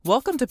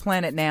Welcome to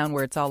Planet Noun,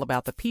 where it's all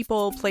about the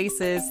people,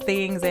 places,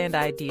 things, and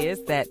ideas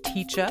that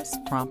teach us,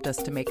 prompt us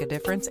to make a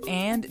difference,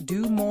 and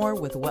do more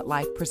with what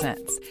life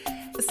presents.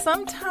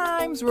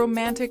 Sometimes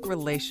romantic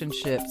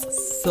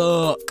relationships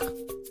suck,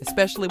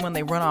 especially when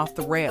they run off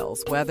the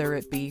rails, whether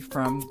it be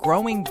from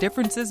growing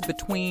differences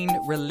between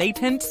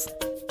relatants.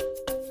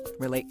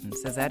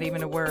 Relatants, is that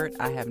even a word?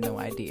 I have no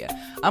idea.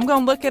 I'm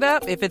going to look it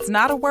up. If it's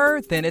not a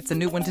word, then it's a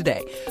new one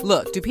today.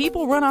 Look, do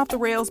people run off the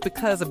rails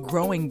because of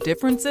growing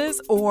differences?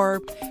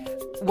 Or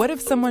what if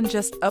someone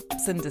just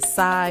ups and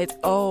decides,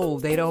 oh,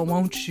 they don't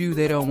want you,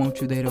 they don't want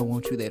you, they don't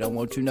want you, they don't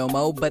want you no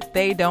more, but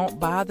they don't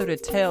bother to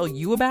tell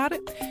you about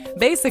it?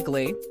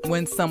 Basically,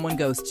 when someone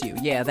ghosts you,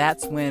 yeah,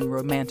 that's when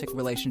romantic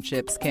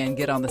relationships can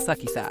get on the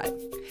sucky side.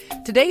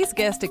 Today's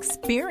guest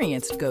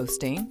experienced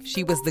ghosting.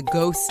 She was the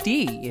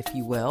ghostee, if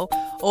you will.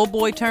 Old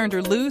boy turned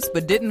her loose,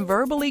 but didn't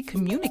verbally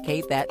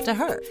communicate that to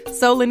her.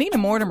 So Lenina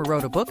Mortimer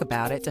wrote a book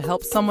about it to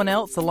help someone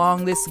else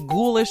along this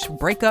ghoulish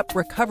breakup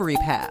recovery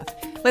path.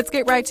 Let's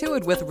get right to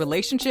it with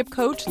relationship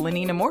coach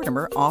Lenina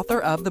Mortimer, author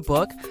of the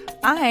book,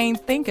 I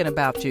Ain't Thinking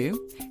About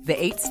You, the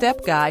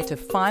 8-step guide to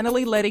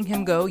finally letting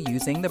him go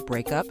using the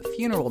breakup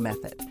funeral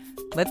method.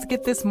 Let's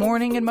get this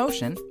morning in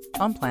motion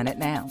on Planet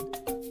Noun.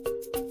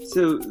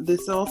 So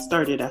this all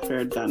started after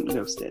I'd gotten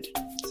ghosted.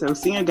 So I was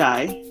seeing a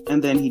guy,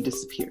 and then he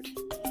disappeared.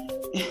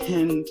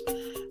 And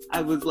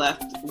I was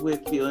left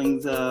with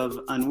feelings of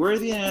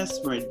unworthiness,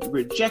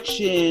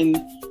 rejection,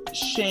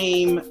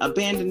 shame,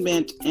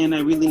 abandonment, and I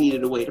really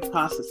needed a way to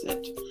process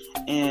it.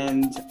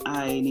 And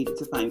I needed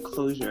to find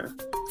closure.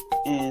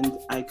 And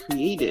I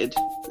created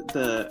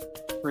the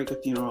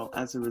breakup funeral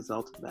as a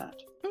result of that.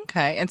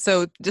 Okay. And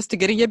so just to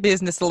get in your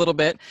business a little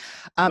bit,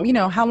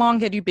 how long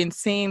had you been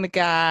seeing the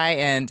guy?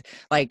 And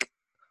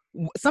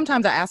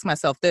sometimes I ask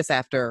myself this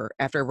after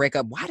a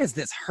breakup, why does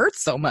this hurt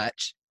so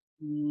much?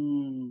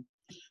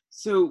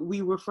 So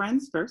we were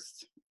friends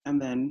first and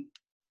then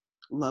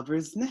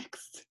lovers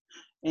next.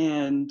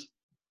 And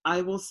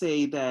I will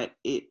say that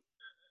it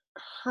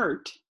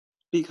hurt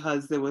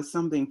because there was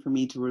something for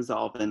me to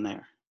resolve in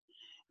there.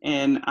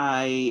 And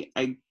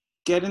I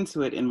get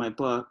into it in my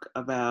book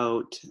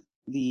about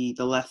the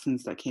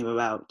lessons that came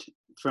about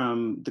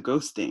from the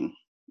ghosting.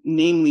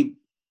 Namely,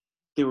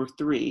 there were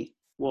 3.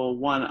 Well,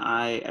 one,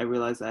 I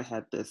realized I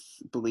had this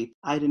belief.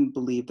 I didn't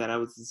believe that I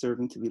was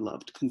deserving to be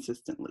loved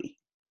consistently.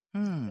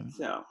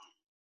 So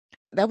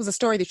that was a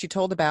story that you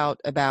told about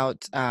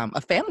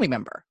a family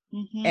member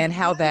and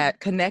how that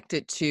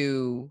connected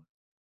to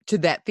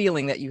that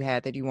feeling that you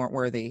had that you weren't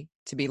worthy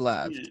to be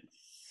loved.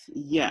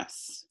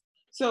 Yes.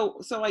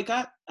 So I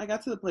got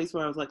to the place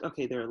where I was like,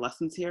 okay, there are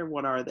lessons here.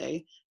 What are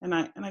they? And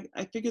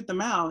I figured them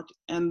out.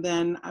 And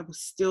then I was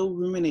still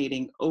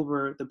ruminating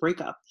over the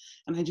breakup,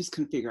 and I just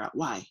couldn't figure out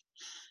why.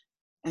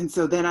 And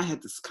so then I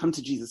had this come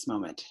to Jesus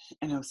moment,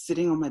 and I was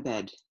sitting on my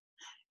bed,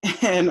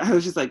 and I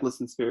was just like,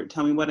 listen, Spirit,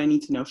 tell me what I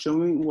need to know. Show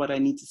me what I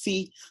need to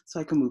see so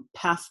I can move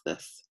past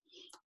this.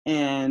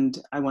 And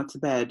I went to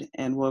bed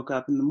and woke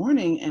up in the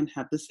morning and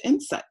had this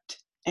insight.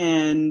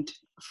 And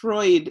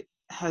Freud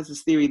has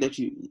this theory that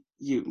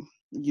you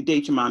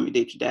date your mom, you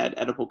date your dad,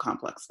 Oedipal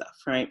complex stuff,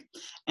 right?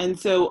 And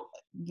so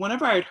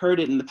whenever I'd heard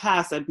it in the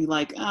past, I'd be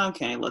like, oh,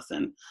 okay,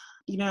 listen,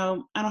 I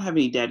don't have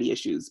any daddy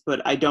issues,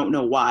 but I don't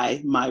know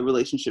why my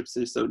relationships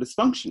are so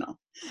dysfunctional.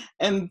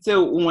 And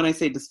so when I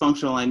say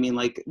dysfunctional, I mean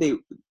like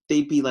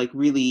they'd be like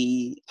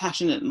really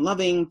passionate and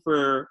loving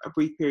for a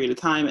brief period of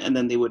time, and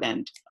then they would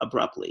end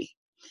abruptly.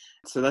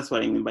 So that's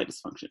what I mean by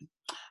dysfunction.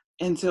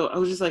 And so I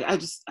was just like,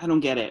 I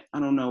don't get it. I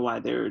don't know why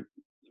they're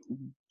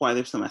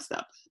so messed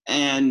up.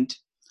 And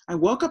I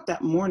woke up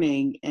that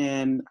morning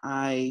and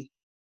I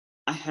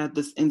had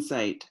this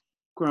insight.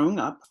 Growing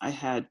up, I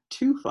had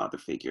 2 father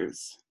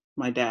figures,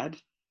 my dad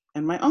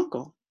and my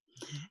uncle.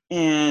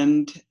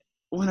 And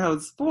when I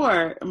was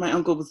 4, my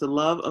uncle was the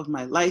love of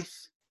my life.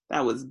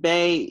 That was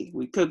Bay.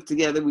 We cooked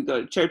together. We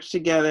go to church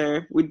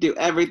together. We do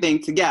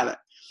everything together.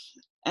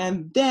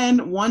 And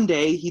then one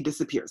day he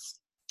disappears.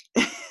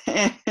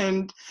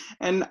 and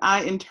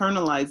I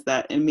internalized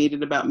that and made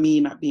it about me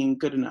not being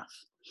good enough.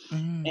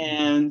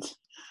 And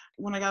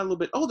when I got a little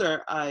bit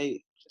older, I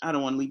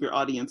don't want to leave your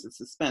audience in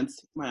suspense.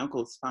 My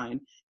uncle is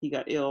fine. He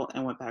got ill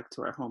and went back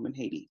to our home in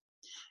Haiti.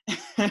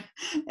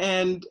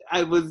 And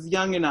I was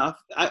young enough.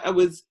 I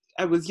was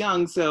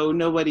young, so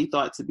nobody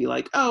thought to be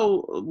like,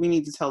 oh, we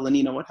need to tell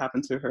Lenina what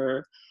happened to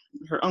her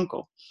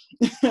uncle.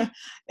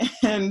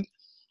 And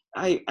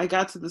I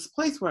got to this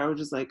place where I was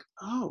just like,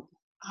 oh,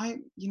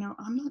 I'm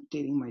not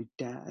dating my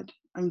dad.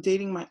 I'm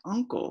dating my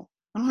uncle.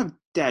 I don't have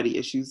daddy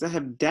issues. I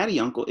have daddy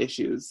uncle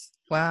issues.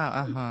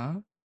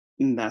 Wow.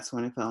 And that's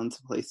when it fell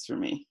into place for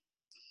me.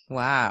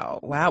 Wow.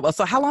 Well,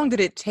 so how long did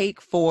it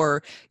take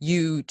for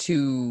you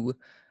to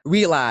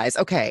realize,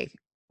 okay,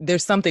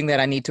 there's something that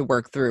I need to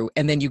work through?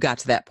 And then you got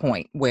to that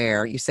point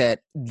where you said,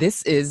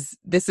 this is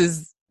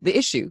the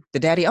issue, the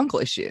daddy uncle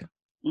issue.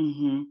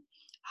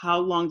 How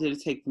long did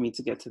it take for me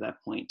to get to that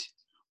point?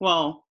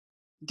 Well,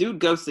 dude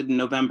ghosted in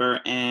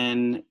November,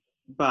 and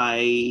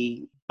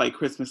by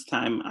Christmas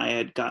time, I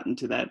had gotten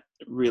to that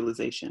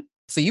realization.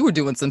 So you were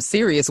doing some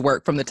serious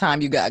work from the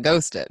time you got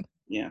ghosted.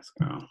 Yes,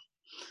 girl.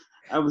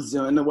 I was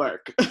doing the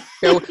work.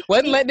 So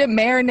wasn't letting it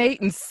marinate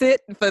and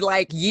sit for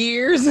like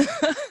years.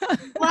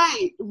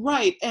 Right,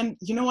 right. And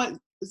you know what?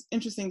 It's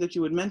interesting that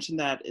you would mention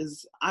that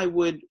is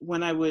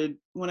when I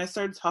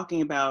started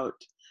talking about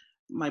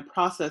my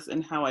process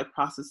and how I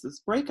process this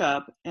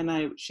breakup and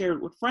I shared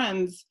it with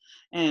friends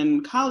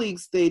and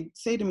colleagues, they'd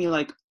say to me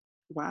like,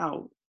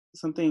 wow,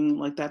 something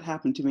like that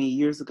happened to me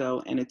years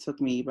ago and it took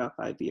me about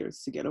 5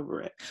 years to get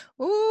over it.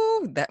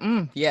 Ooh,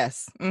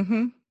 yes.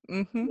 Mm-hmm.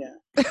 Mm-hmm. Yeah.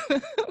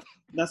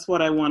 That's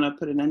what I want to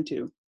put an end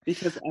to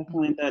because I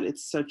find that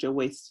it's such a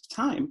waste of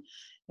time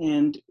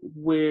and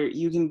where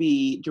you can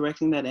be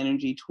directing that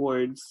energy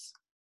towards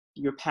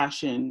your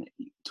passion,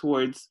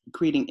 towards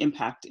creating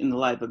impact in the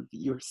life of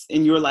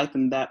your life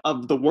and that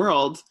of the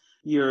world,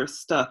 you're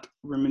stuck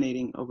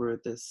ruminating over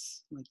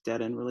this like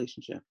dead end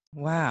relationship.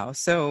 Wow.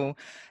 So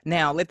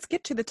now let's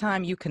get to the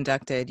time you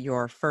conducted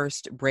your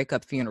first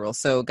breakup funeral.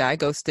 So Guy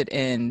ghosted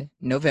in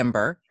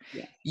November.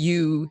 Yeah.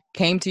 You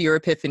came to your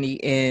epiphany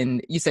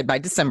you said by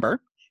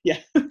December Yeah.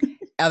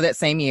 of that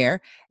same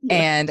year. Yeah.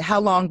 And how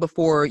long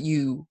before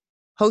you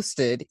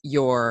hosted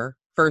your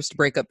first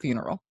breakup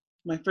funeral?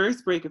 My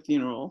first breakup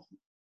funeral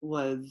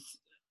was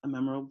a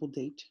memorable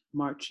date,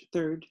 March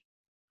 3rd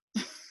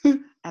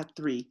at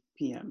 3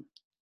 p.m.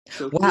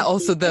 So Wow. 3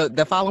 Also, days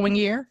the following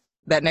year,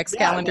 that next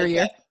yeah, calendar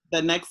year?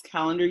 the next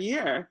calendar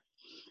year.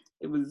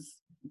 It was,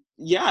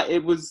 yeah,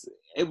 it was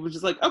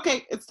just like,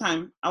 okay, it's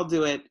time. I'll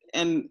do it.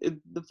 And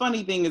the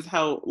funny thing is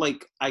how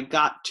like I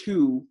got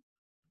to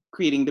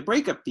creating the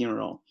breakup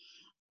funeral.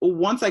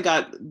 Once I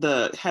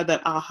had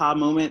that aha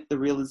moment, the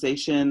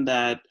realization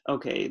that,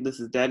 okay,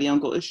 this is daddy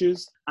uncle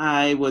issues,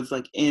 I was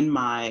like in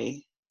my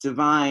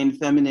divine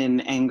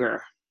feminine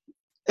anger.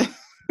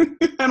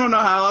 I don't know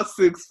how else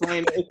to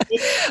explain it.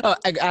 Oh,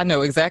 I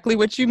know exactly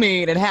what you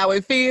mean and how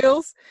it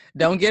feels.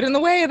 Don't get in the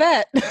way of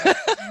that.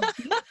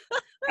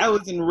 I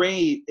was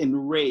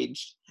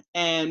enraged.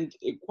 And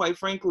quite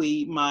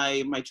frankly,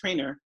 my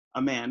trainer,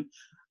 a man,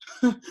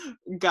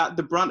 got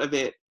the brunt of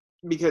it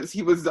because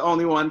he was the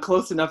only one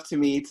close enough to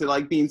me to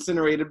like be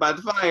incinerated by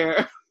the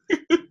fire.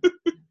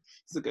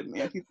 He's a good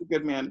man. He's a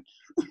good man.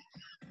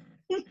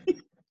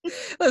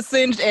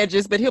 Singed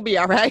edges, but he'll be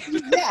all right.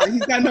 Yeah,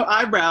 he's got no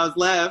eyebrows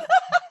left.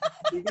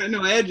 He's got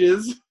no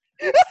edges.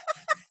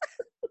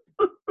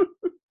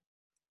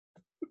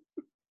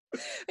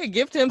 Hey,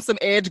 gift him some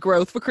edge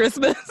growth for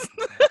Christmas.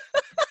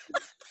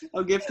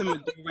 I'll gift him a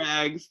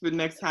do-rag for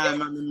next time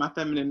I'm in my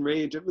feminine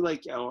rage. I'll be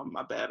like, yo,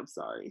 my bad. I'm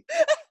sorry.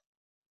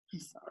 I'm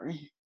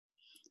sorry.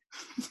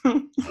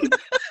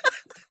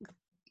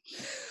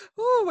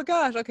 Oh my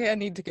gosh. Okay, I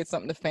need to get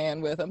something to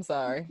fan with. I'm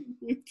sorry.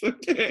 It's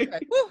okay.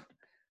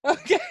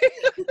 Okay.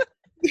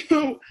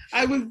 So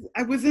I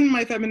was in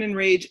my feminine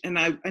rage and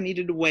I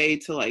needed a way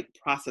to like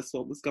process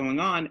what was going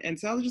on. And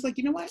so I was just like,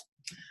 you know what?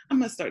 I'm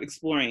gonna start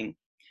exploring.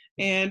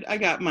 And I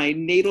got my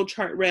natal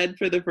chart read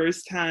for the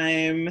first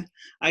time.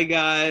 I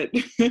got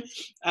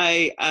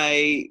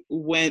I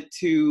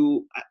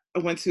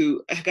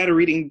got a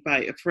reading by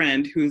a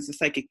friend who's a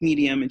psychic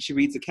medium and she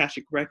reads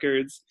Akashic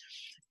records.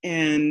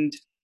 And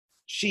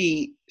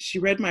she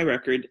read my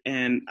record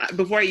and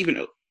before I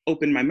even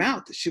opened my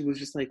mouth, she was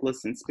just like,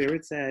 listen,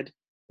 Spirit said,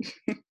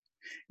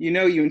 you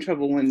know you're in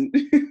trouble when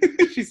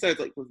she starts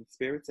like, listen,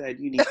 Spirit said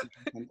you need to do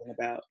something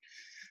about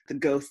the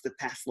ghost of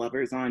past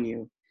lovers on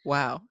you.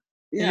 Wow.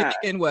 Yeah.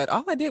 And what?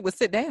 All I did was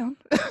sit down.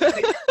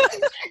 Exactly.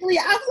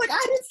 I was like,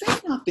 I didn't say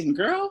nothing,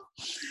 girl.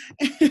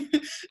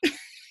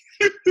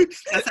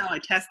 That's how I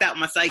test out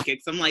my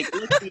psychics. I'm like,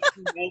 let's see if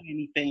you know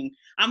anything.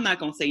 I'm not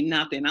gonna say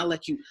nothing. I'll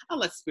let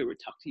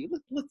Spirit talk to you.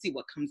 Let's see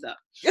what comes up.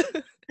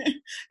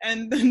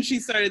 And then she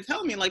started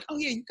telling me, like, oh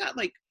yeah, you got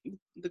like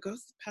the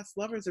ghost of past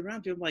lovers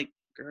around you. I'm like,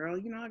 girl,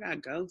 you know I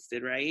got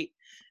ghosted, right?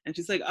 And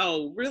she's like,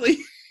 oh, really?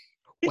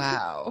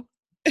 Wow.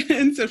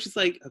 And so she's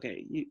like,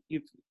 okay,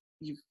 you've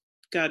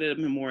got to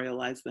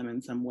memorialize them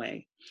in some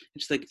way.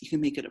 And she's like, you can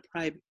make it a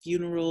private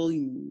funeral.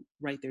 You can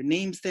write their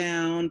names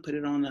down, put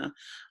it on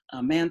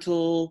a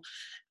mantle,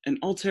 an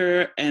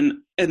altar. And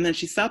then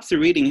she stops the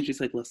reading and she's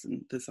like,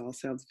 listen, this all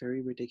sounds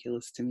very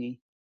ridiculous to me.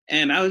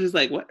 And I was just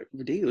like, what?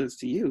 Ridiculous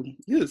to you?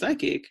 You're the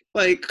psychic.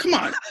 Like, come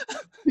on.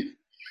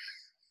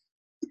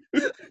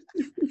 I'm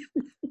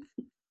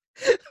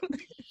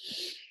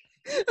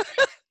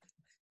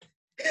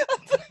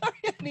sorry,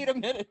 I need a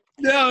minute.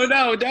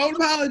 No, don't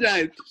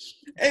apologize.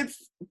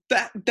 It's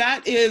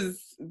that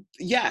is,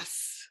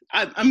 yes.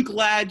 I'm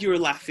glad you're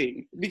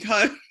laughing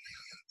because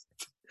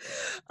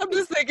I'm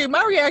just thinking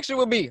my reaction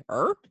would be,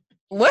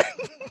 what?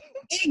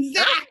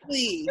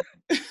 Exactly.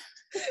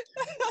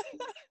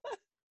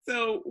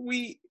 So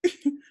we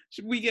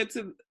get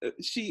to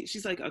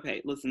she's like,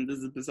 okay, listen, this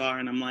is bizarre.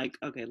 And I'm like,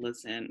 okay,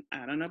 listen,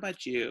 I don't know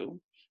about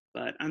you,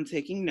 but I'm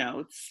taking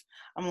notes.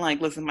 I'm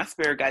like, listen, my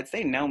spirit guides,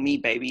 they know me,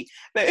 baby.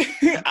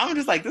 I'm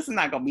just like, this is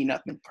not gonna be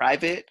nothing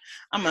private.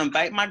 I'm gonna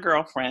invite my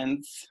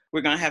girlfriends.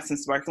 We're gonna have some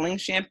sparkling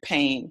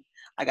champagne.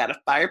 I got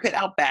a fire pit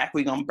out back.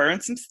 We're gonna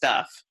burn some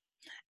stuff.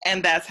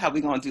 And that's how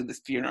we're going to do this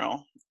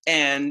funeral.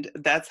 And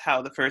that's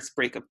how the first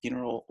breakup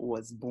funeral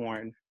was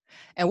born.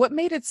 And what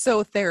made it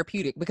so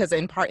therapeutic? Because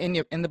in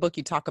the book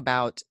you talk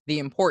about the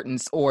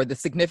importance or the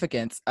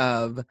significance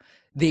of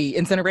the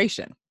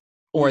incineration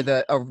or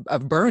Mm.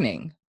 of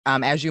burning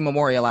as you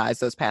memorialize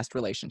those past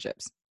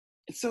relationships.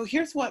 So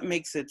here's what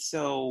makes it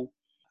so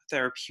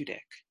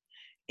therapeutic.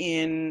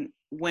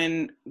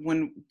 When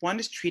one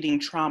is treating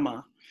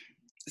trauma,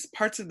 there's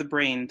parts of the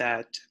brain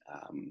that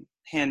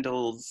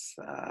handles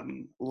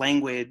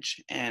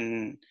language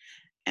and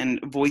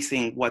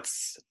voicing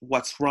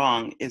what's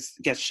wrong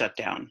gets shut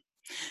down.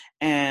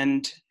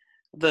 And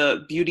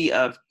the beauty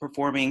of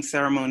performing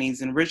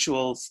ceremonies and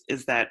rituals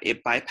is that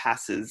it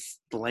bypasses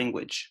the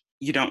language.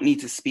 You don't need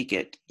to speak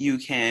it. You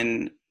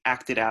can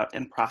act it out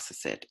and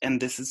process it.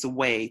 And this is a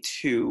way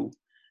to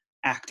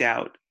act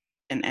out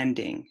an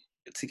ending,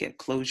 to get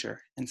closure.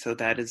 And so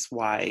that is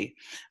why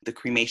the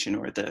cremation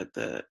or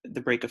the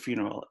breakup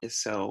funeral is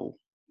so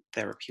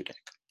therapeutic.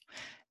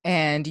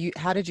 And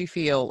how did you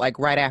feel like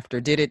right after?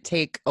 Did it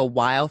take a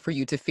while for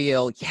you to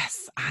feel,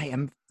 yes,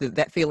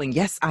 that feeling,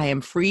 yes, I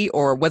am free?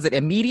 Or was it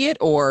immediate,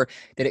 or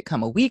did it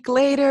come a week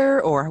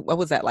later? Or what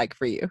was that like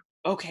for you?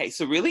 Okay,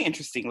 so really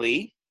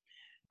interestingly,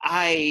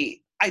 I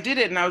did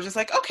it and I was just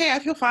like, okay, I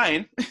feel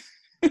fine.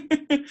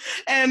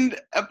 And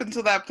up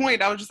until that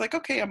point, I was just like,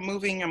 okay, I'm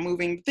moving.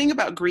 The thing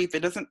about grief,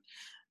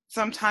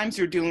 sometimes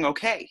you're doing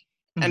okay.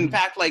 And in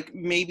fact, like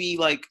maybe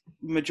like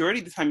majority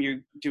of the time you're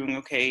doing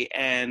okay.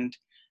 And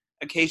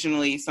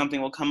occasionally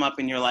something will come up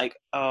and you're like,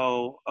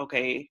 oh,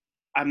 okay,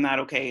 I'm not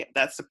okay.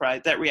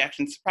 That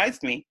reaction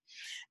surprised me.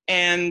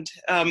 And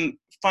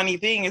funny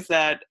thing is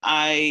that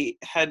I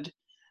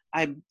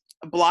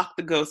blocked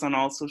the ghost on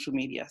all social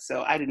media.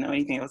 So I didn't know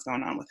anything that was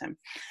going on with him.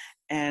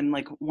 And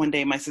like one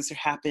day my sister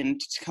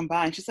happened to come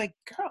by and she's like,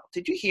 girl,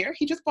 did you hear?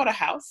 He just bought a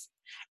house.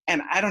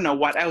 And I don't know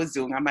what I was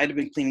doing. I might've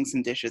been cleaning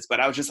some dishes, but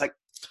I was just like,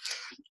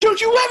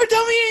 don't you ever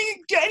tell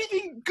me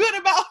anything good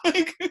about,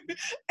 like,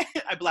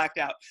 I blacked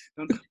out.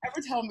 Don't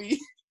ever tell me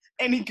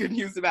any good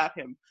news about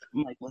him.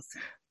 I'm like,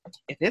 listen,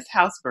 if his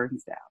house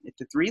burns down, if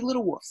the three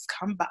little wolves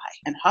come by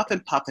and huff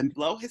and puff and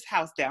blow his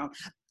house down,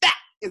 that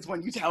is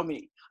when you tell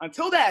me.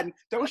 Until then,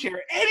 don't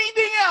share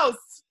anything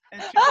else.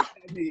 And she looked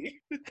at me.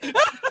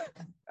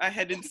 I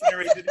had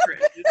incinerated her.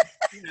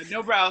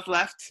 No brows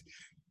left.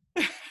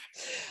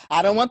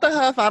 I don't want the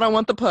huff. I don't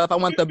want the puff. I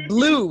want the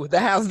blew the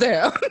house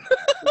down.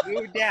 Blew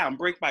it down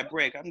brick by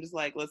brick. I'm just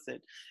like, listen.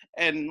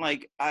 And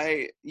like,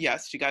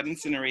 yes, she got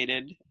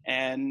incinerated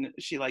and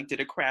she like did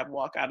a crab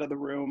walk out of the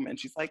room and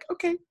she's like,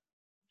 okay,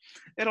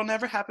 it'll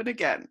never happen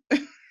again.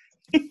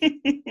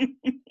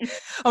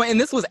 Oh, and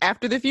this was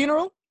after the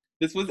funeral?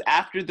 This was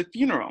after the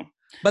funeral.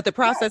 But the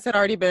process had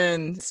already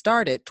been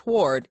started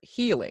toward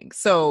healing.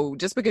 So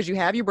just because you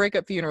have your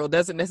breakup funeral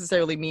doesn't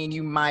necessarily mean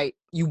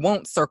you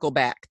won't circle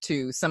back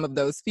to some of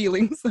those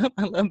feelings.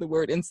 I love the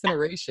word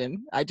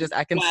incineration. I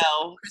can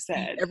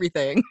said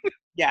everything.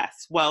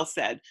 Yes, well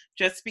said.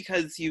 Just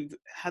because you've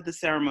had the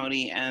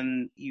ceremony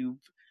and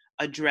you've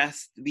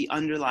addressed the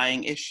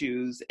underlying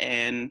issues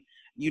and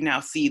you now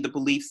see the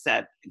beliefs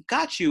that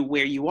got you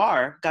where you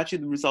are, got you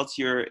the results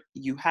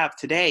you have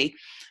today,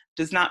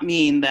 does not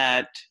mean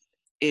that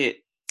it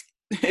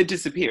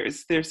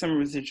disappears. There's some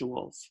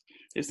residuals.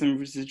 There's some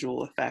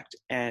residual effect,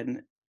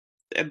 and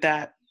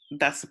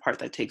that's the part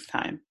that takes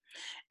time.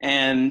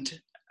 And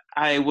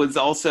I was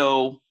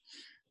also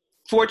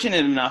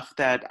fortunate enough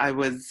that I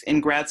was in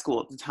grad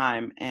school at the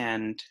time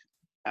and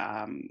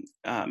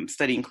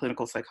studying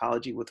clinical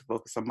psychology with a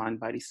focus on mind,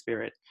 body,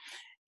 spirit.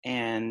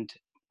 And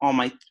all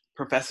my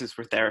professors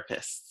were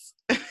therapists.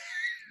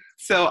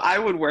 So I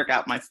would work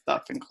out my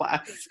stuff in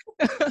class.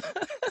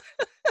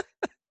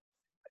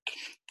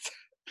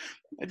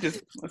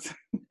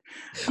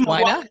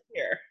 Why not?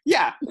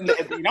 Yeah,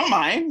 if you don't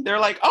mind. They're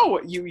like, oh,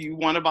 you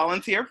want to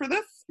volunteer for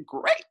this?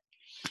 Great.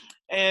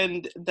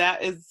 And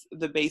that is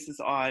the basis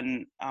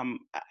on,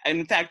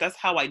 in fact, that's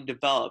how I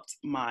developed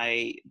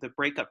the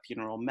breakup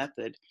funeral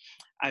method.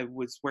 I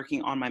was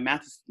working on my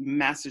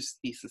master's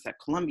thesis at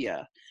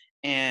Columbia,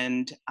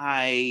 and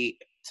I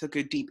took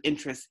a deep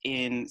interest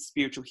in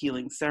spiritual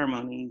healing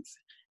ceremonies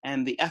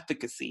and the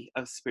efficacy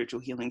of spiritual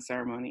healing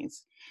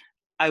ceremonies.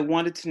 I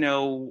wanted to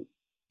know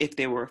if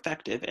they were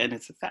effective and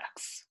its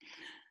effects.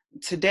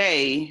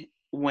 Today,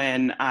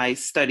 when I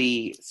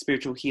study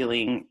spiritual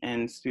healing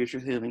and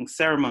spiritual healing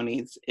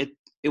ceremonies, it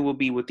will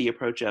be with the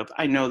approach of,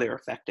 I know they're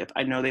effective.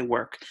 I know they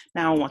work.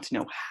 Now I want to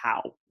know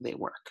how they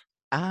work.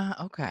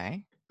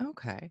 Okay.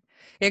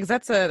 Yeah, because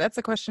that's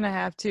a question I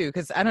have too.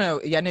 Because I don't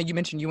know. Yeah, I know you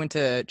mentioned you went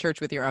to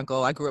church with your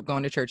uncle. I grew up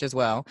going to church as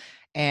well,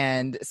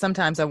 and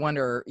sometimes I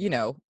wonder,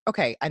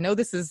 okay, I know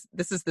this is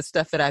the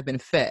stuff that I've been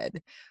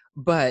fed,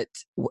 but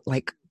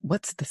like,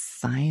 what's the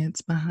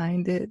science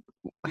behind it?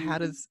 How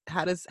does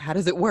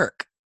it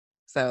work?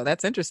 So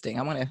that's interesting.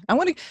 I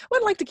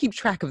would like to keep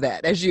track of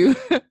that as you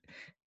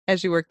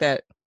as you work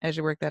that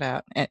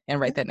out and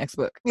write that next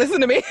book. Listen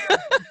to me.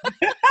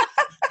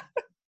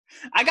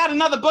 I got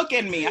another book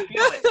in me. I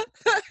feel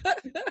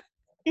it.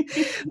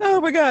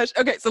 Oh my gosh.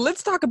 Okay, so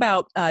let's talk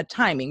about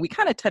timing. We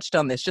kind of touched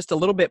on this just a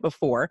little bit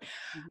before.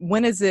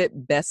 When is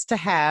it best to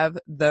have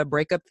the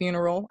breakup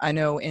funeral? I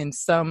know in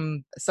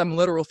some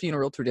literal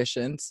funeral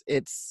traditions,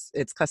 it's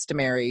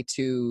customary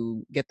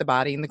to get the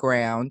body in the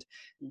ground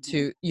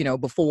Mhm. to,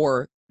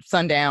 before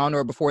sundown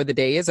or before the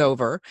day is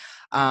over.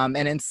 And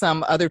in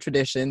some other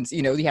traditions,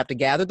 you have to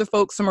gather the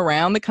folks from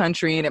around the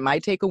country, and it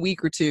might take a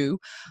week or two.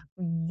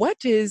 What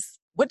does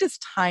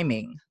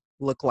timing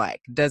look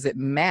like? Does it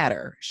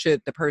matter?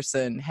 Should the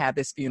person have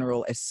this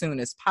funeral as soon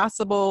as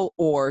possible,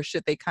 or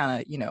should they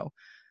kind of,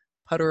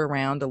 putter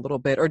around a little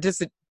bit, or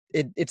does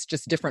it's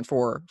just different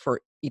for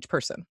each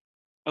person?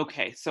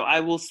 Okay, so I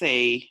will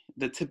say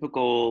the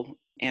typical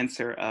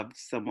answer of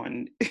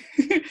someone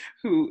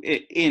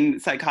in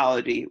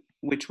psychology,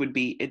 which would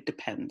be it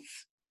depends.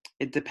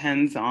 It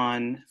depends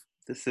on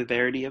the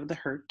severity of the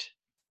hurt.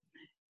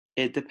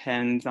 It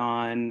depends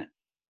on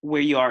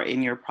where you are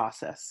in your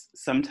process.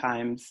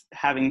 Sometimes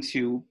having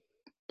to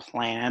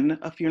plan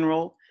a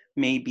funeral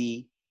may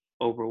be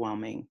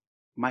overwhelming,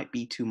 might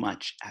be too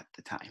much at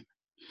the time.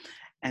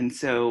 And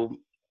so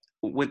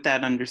with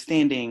that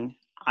understanding,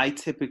 I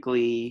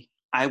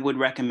would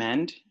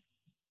recommend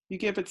you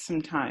give it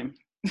some time.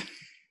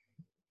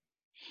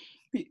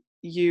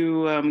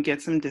 You get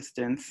some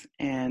distance,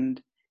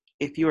 and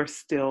if you are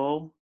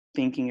still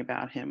thinking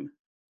about him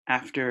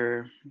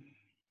after,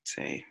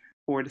 say,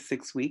 4 to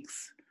 6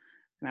 weeks,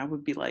 then I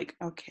would be like,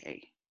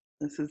 okay,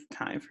 this is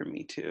time for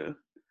me to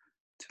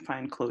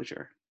find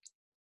closure.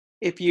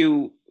 If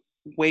you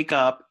wake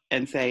up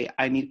and say,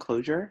 I need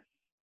closure,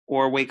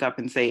 or wake up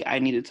and say, I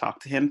need to talk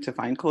to him to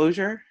find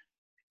closure,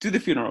 do the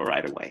funeral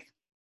right away.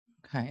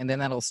 Okay, and then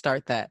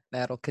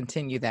that'll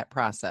continue that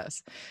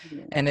process.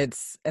 Yeah. And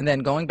then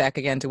going back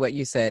again to what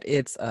you said,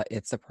 it's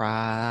a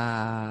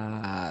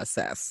process.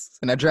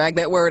 And I drag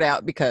that word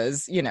out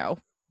because,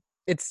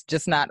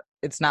 it's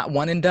not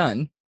one and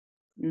done.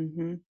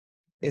 Mm-hmm.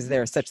 Is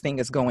there such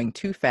thing as going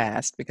too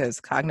fast? Because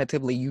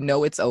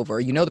cognitively, it's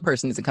over. The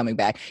person isn't coming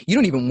back. You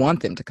don't even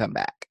want them to come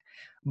back,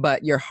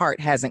 but your heart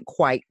hasn't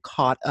quite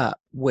caught up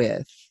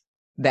with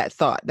that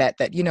thought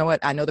that, you know what?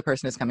 I know the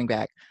person is coming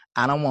back.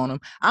 I don't want him.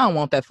 I don't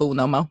want that fool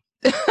no more.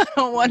 I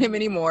don't want him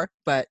anymore,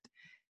 but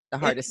the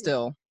heart is Inter-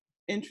 still.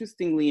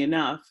 Interestingly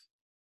enough,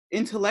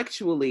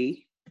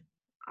 intellectually,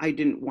 I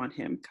didn't want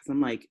him because I'm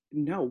like,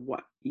 no,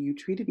 what? You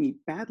treated me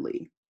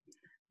badly.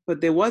 But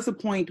there was a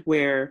point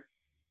where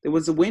there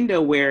was a window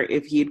where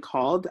if he had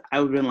called, I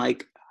would have been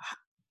like,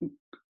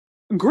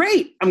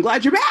 great, I'm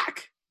glad you're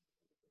back.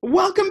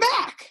 Welcome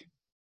back.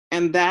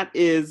 And that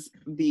is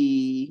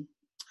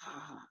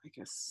I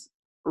guess,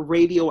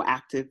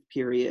 radioactive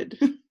period.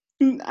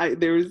 I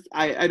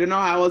don't know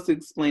how else to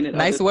explain it other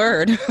Nice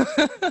word.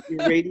 than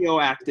you're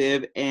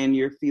radioactive and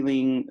you're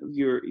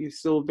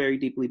still very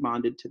deeply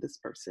bonded to this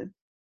person.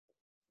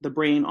 The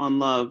brain on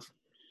love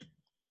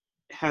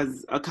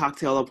has a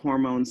cocktail of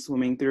hormones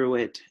swimming through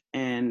it,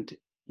 and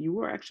you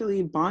were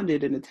actually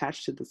bonded and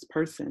attached to this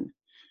person.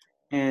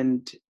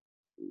 And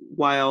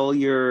while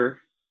your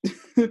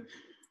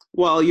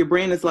while your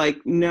brain is like,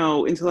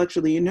 no,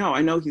 intellectually,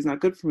 I know he's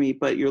not good for me,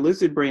 but your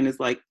lizard brain is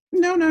like,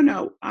 no, no,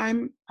 no,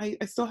 I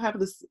still have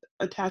this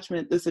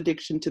attachment, this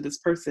addiction to this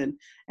person,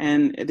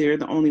 and they're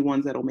the only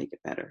ones that'll make it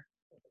better.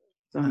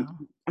 So Wow.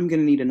 I'm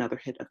gonna need another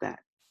hit of that.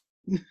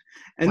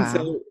 And Wow.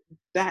 so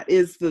that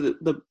is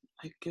the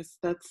I guess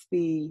that's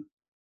the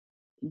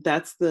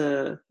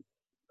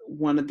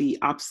one of the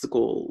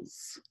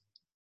obstacles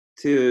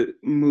to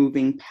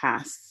moving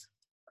past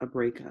a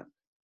breakup.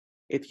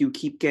 If you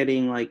keep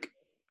getting like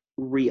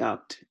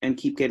re-upped and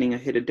keep getting a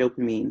hit of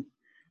dopamine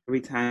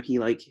every time he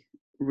like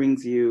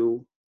rings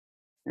you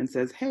and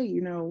says, hey,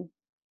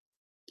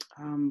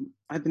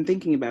 I've been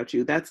thinking about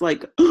you, that's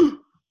like,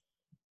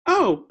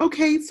 oh,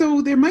 okay,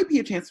 so there might be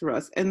a chance for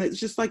us. And it's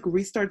just like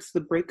restarts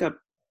the breakup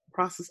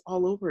process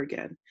all over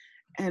again.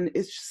 And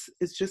it's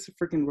just a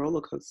freaking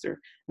roller coaster.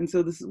 And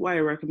so this is why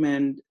I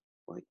recommend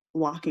like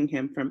blocking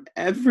him from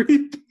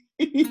everything.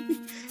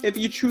 If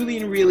you truly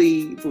and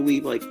really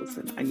believe, like,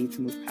 listen, I need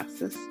to move past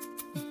this.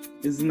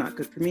 This is not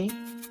good for me.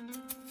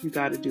 You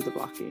got to do the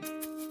blocking.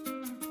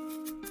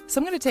 So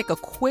I'm going to take a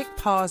quick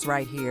pause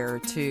right here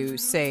to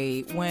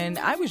say, when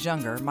I was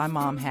younger, my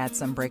mom had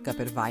some breakup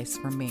advice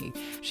for me.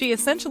 She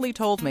essentially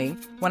told me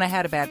when I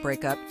had a bad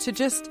breakup to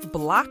just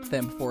block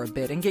them for a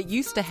bit and get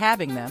used to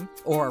having them,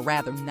 or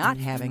rather not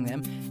having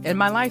them, in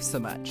my life so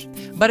much.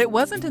 But it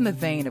wasn't in the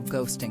vein of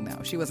ghosting,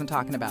 though. She wasn't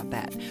talking about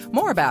that.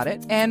 More about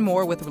it and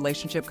more with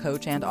relationship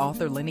coach and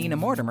author Lenina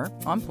Mortimer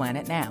on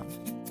Planet Now.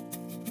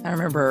 I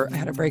remember I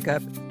had a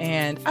breakup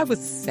and I was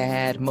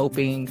sad,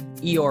 moping,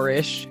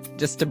 Eeyore-ish,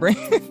 just to bring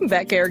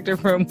that character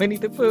from Winnie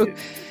the Pooh.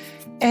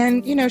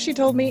 And, she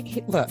told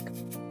me, look,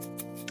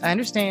 I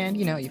understand,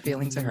 your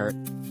feelings are hurt,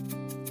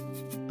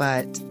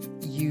 but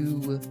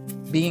you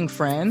being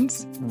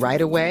friends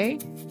right away,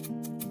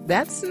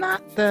 that's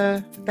not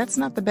the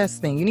best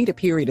thing. You need a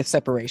period of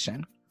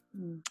separation.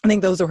 I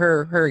think those are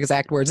her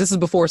exact words. This is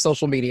before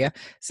social media.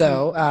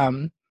 So,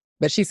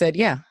 but she said,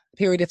 yeah,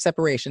 period of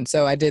separation.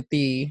 So I did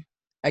the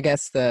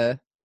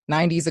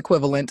 90s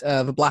equivalent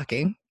of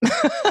blocking.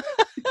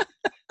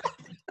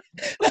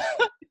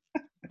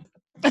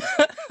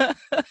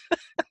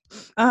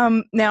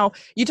 Now,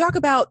 you talk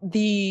about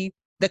the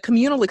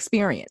communal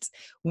experience.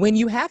 When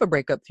you have a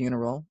breakup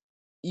funeral,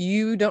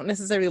 you don't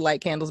necessarily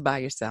light candles by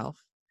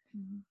yourself.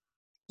 Mm-hmm.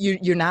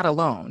 You're not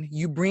alone.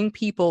 You bring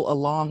people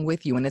along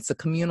with you, and it's a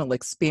communal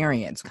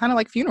experience, kind of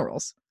like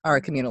funerals are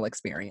a communal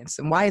experience.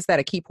 And why is that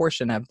a key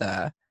portion of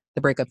the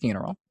breakup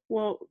funeral?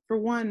 Well, for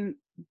one,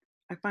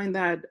 I find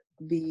that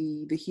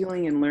the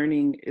healing and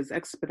learning is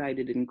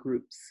expedited in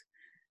groups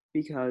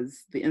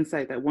because the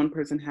insight that one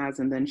person has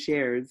and then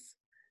shares,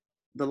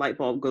 the light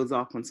bulb goes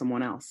off on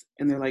someone else,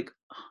 and they're like,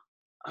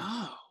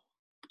 "Oh,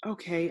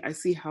 okay, I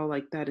see how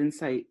like that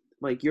insight,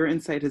 like your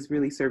insight has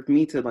really served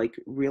me to like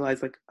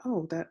realize like,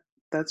 oh,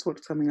 that's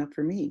what's coming up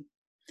for me."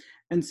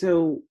 And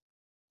so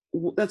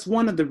that's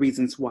one of the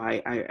reasons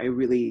why I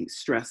really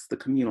stress the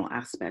communal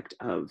aspect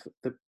of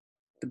the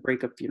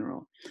breakup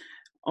funeral.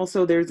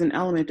 Also, there's an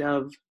element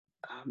of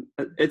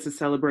it's a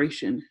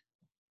celebration,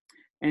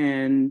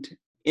 and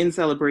in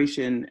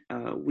celebration,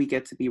 we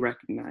get to be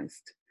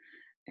recognized.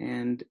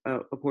 And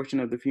a portion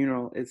of the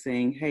funeral is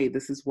saying, "Hey,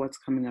 this is what's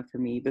coming up for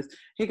me. This,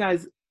 hey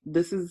guys,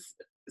 this is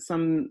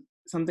something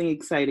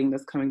exciting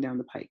that's coming down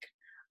the pike.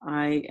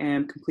 I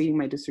am completing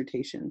my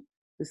dissertation.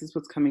 This is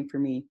what's coming for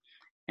me,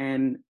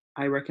 and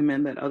I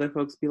recommend that other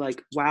folks be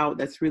like, wow,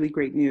 that's really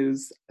great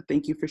news.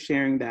 Thank you for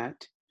sharing that."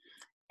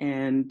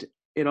 And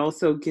it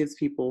also gives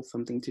people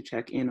something to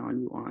check in on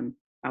you on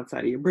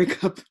outside of your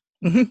breakup.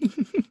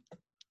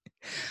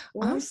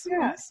 Well, Awesome,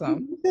 yeah,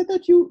 awesome. you said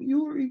that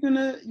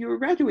you were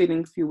graduating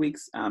in a few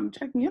weeks.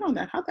 Checking in on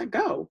that. How'd that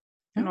go?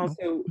 And Oh.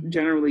 also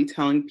generally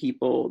telling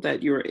people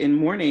that you're in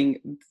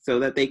mourning so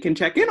that they can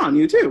check in on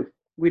you too.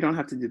 We don't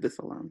have to do this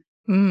alone.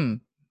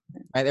 Mm.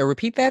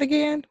 Repeat that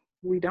again.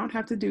 We don't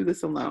have to do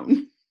this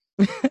alone.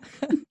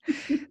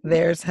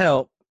 There's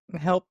help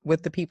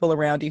with the people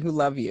around you who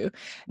love you.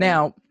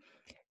 Now,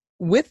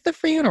 with the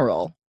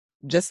funeral,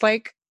 just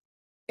like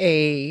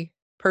a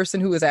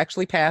person who has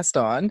actually passed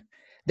on,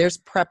 there's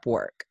prep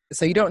work.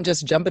 So you don't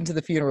just jump into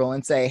the funeral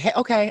and say, "Hey,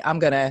 okay, I'm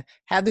gonna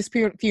have this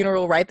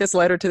funeral, write this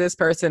letter to this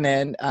person,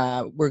 and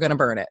we're gonna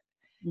burn it."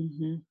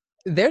 Mm-hmm.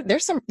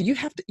 There's some you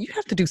have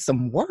to do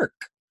some work.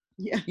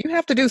 Yeah. You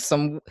have to do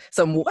some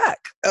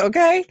work.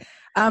 Okay.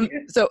 Yeah.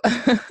 So,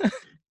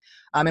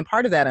 and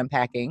part of that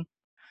unpacking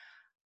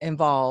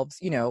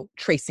involves,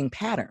 tracing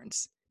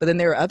patterns, but then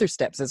there are other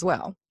steps as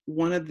well.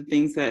 One of the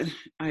things that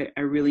I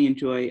really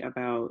enjoy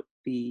about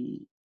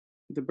the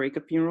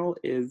breakup funeral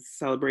is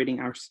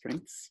celebrating our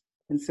strengths.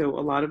 And so a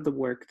lot of the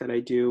work that I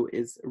do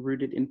is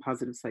rooted in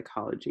positive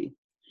psychology.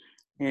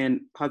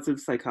 And positive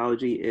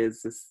psychology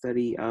is the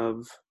study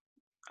of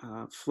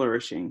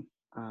flourishing.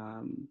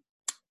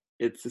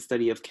 It's the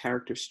study of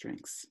character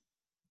strengths.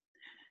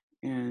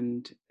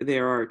 And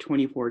there are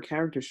 24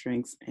 character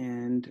strengths.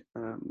 And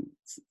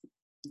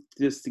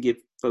just to give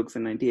folks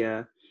an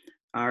idea,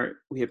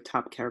 we have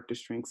top character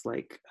strengths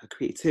like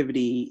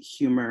creativity,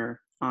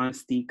 humor,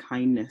 honesty,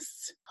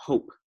 kindness,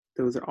 hope.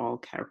 Those are all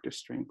character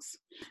strengths.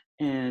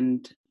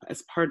 And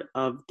as part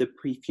of the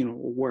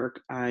pre-funeral work,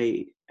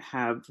 I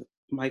have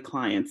my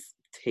clients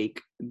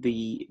take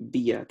the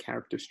VIA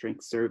character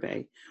strength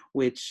survey,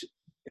 which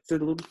it's a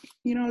little,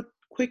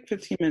 quick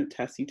 15-minute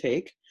test you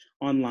take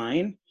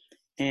online,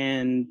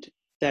 and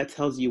that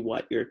tells you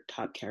what your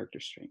top character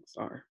strengths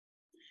are.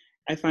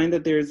 I find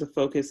that there's a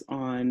focus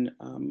on,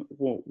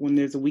 when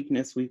there's a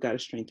weakness, we've got to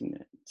strengthen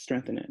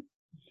it.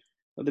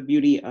 But the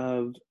beauty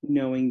of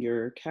knowing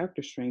your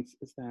character strengths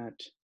is that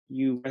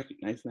you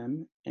recognize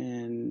them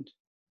and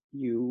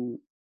you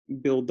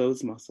build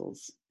those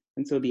muscles.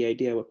 And so the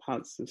idea with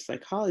positive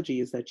psychology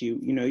is that you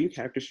know your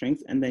character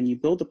strengths and then you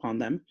build upon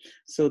them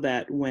so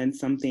that when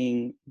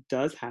something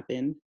does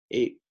happen,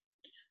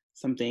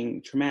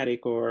 something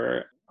traumatic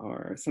or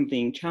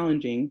something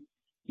challenging,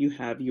 you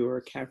have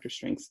your character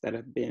strengths that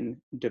have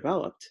been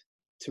developed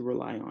to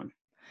rely on.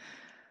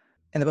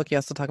 In the book, you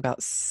also talk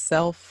about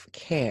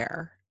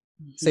self-care.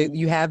 So Mm-hmm.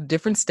 you have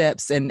different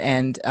steps, and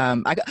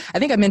I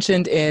think I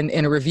mentioned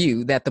in a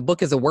review that the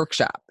book is a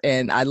workshop,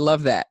 and I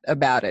love that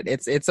about it.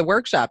 It's a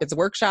workshop. It's a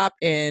workshop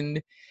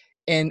in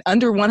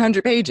under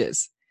 100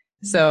 pages.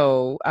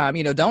 So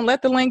don't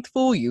let the length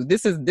fool you.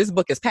 This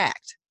book is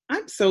packed.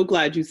 I'm so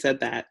glad you said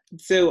that.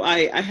 So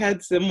I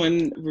had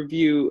someone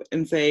review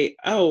and say,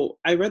 "Oh,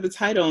 I read the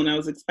title and I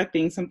was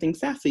expecting something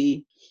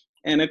sassy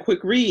and a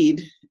quick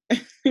read."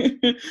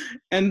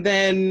 and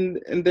then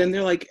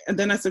they're like, and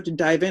then I started to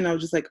dive in. I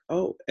was just like,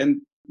 "Oh,"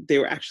 and they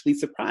were actually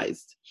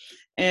surprised.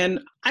 And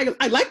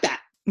I like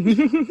that.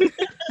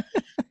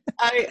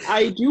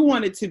 I do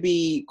want it to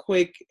be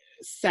quick,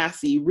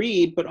 sassy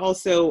read, but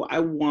also I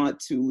want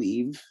to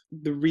leave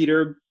the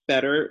reader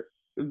better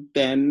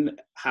than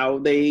how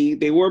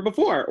they were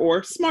before,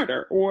 or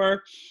smarter,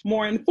 or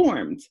more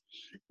informed.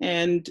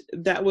 And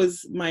that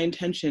was my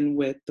intention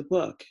with the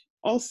book.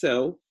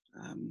 Also,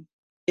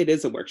 it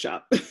is a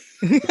workshop.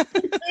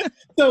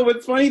 So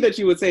it's funny that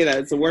you would say that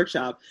it's a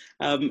workshop.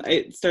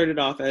 It started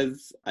off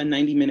as a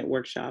 90-minute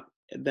workshop,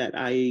 that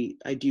I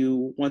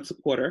do once a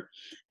quarter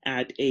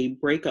at a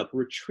breakup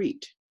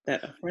retreat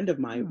that a friend of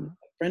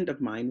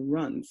mine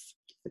runs.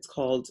 It's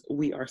called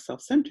We Are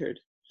Self-Centered.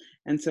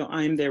 And so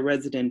I'm their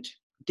resident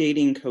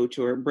dating coach,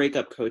 or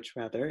breakup coach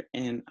rather,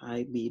 and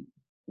I lead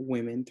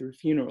women through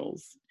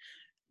funerals.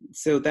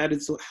 So that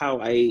is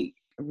how I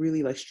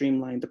really like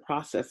streamlined the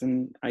process,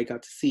 and I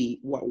got to see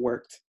what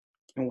worked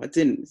and what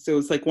didn't. So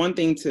it's like one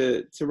thing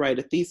to write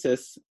a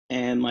thesis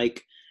and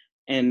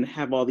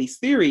have all these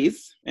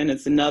theories, and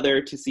it's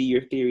another to see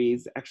your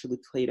theories actually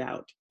played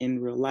out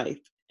in real life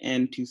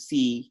and to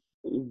see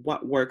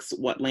what works,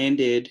 what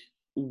landed,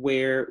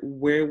 where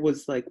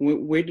was like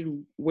where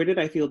did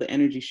I feel the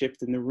energy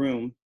shift in the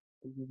room,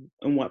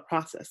 and what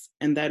process.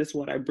 And that is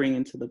what I bring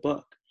into the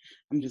book.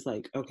 I'm just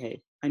like,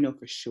 okay, I know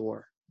for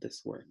sure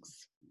this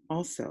works.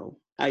 Also,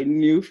 I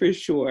knew for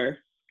sure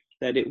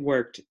that it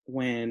worked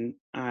when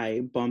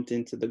I bumped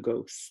into the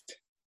ghost.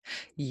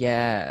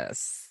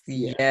 Yes.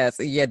 Yeah. Yes.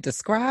 Yeah.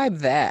 Describe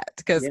that.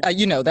 Because,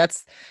 Yeah.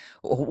 that's,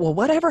 well,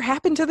 whatever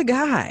happened to the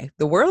guy?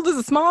 The world is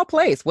a small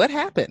place. What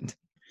happened?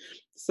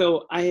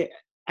 So I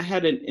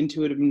had an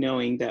intuitive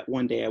knowing that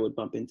one day I would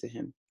bump into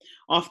him,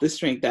 off the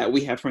strength that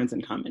we have friends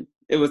in common.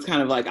 It was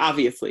kind of like,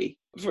 obviously,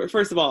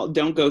 first of all,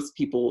 don't ghost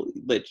people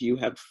that you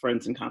have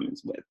friends in common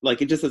with.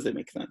 Like, it just doesn't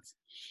make sense.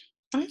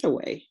 Either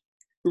way,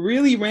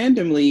 really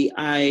randomly,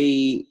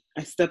 I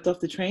stepped off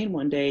the train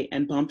one day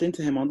and bumped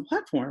into him on the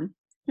platform.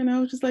 And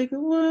I was just like,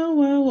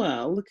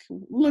 well,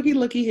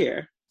 looky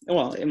here.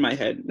 Well, in my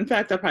head. In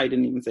fact, I probably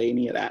didn't even say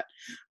any of that.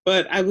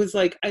 But I was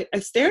like, I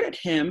stared at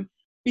him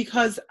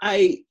because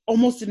I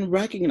almost didn't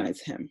recognize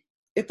him.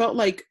 It felt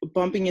like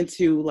bumping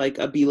into like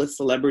a B-list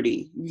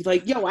celebrity.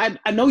 Like, yo,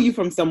 I know you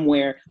from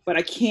somewhere, but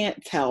I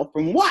can't tell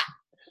from what.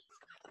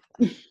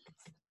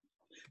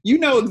 You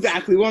know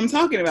exactly what I'm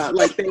talking about.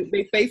 Like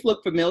they face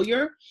look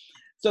familiar.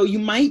 So you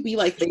might be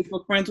like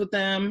Facebook friends with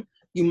them.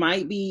 You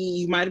might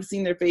have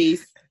seen their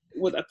face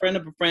with a friend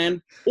of a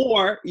friend,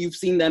 or you've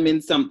seen them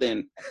in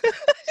something.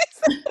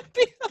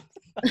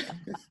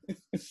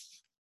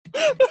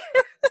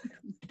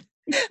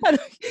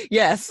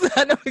 Yes,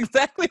 I know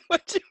exactly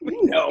what you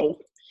mean. No.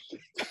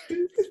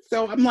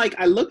 So I'm like,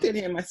 I looked at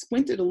him, I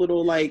squinted a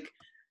little, like,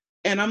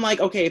 and I'm like,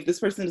 okay, if this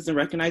person doesn't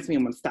recognize me,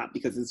 I'm gonna stop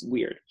because it's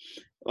weird.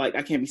 Like,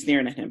 I can't be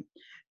staring at him.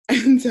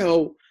 And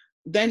so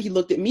then he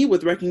looked at me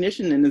with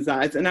recognition in his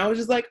eyes, and I was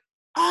just like,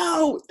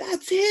 oh,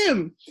 that's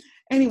him.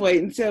 Anyway,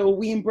 and so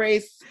we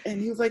embraced, and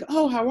he was like,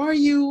 oh, how are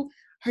you?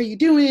 How are you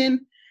doing?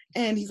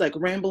 And he's like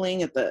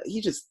rambling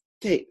he just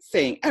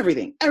saying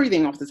everything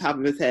off the top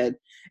of his head.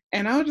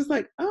 And I was just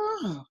like,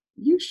 oh,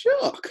 you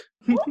shook.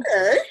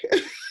 Okay.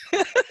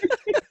 I'm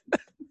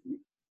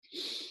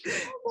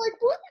like,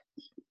 what?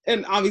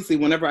 And obviously,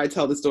 whenever I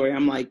tell the story,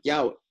 I'm like,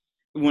 yo,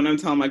 when I'm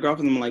telling my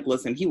girlfriend, I'm like,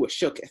 listen, he was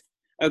shooketh.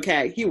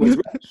 Okay. He was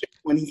really shook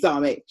when he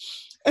saw me.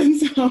 And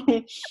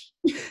so,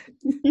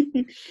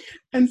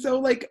 and so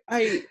like,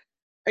 I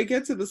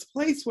get to this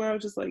place where I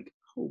was just like,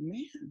 oh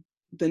man,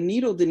 the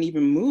needle didn't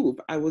even move.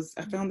 I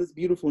found this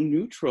beautiful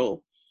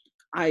neutral.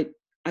 I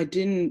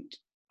didn't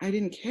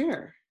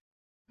care.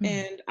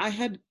 And I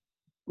had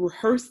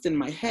rehearsed in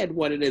my head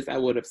what it is I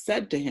would have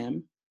said to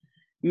him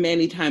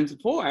many times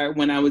before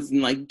when I was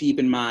in like deep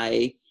in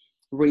my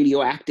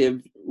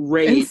radioactive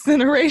rage.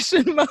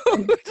 Incineration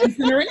mode.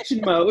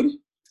 Incineration mode.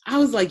 I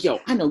was like, yo,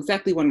 I know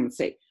exactly what I'm gonna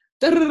say.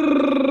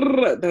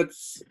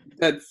 That's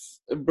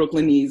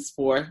Brooklynese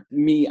for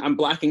me. I'm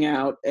blacking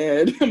out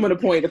and I'm gonna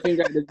point a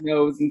finger at his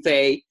nose and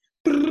say,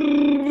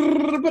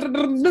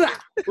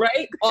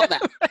 right? All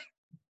that.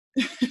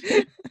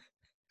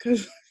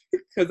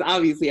 Because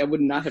obviously I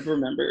would not have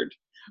remembered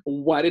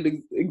what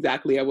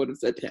exactly I would have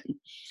said to him.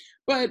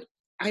 But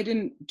I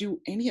didn't do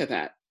any of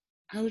that.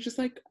 I was just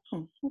like,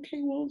 oh,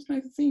 okay, well, it's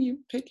nice to see you.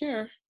 Take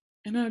care.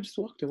 And I just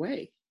walked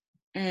away.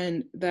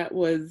 And that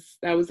was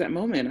that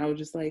moment. I was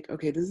just like,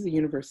 okay, this is the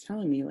universe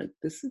telling me, like,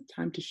 this is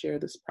time to share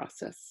this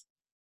process.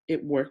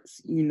 It works.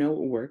 You know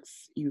it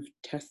works. You've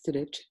tested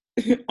it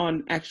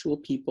on actual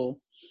people.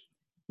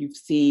 You've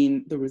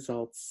seen the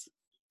results.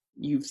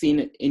 You've seen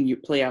it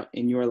play out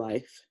in your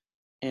life.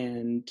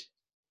 And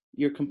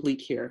you're complete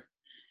here.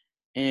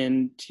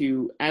 And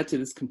to add to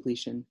this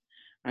completion,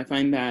 I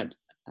find that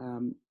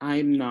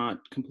I'm not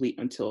complete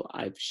until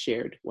I've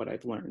shared what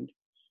I've learned.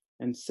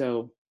 And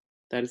so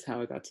that is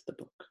how I got to the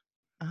book.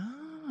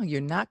 Oh,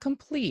 you're not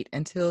complete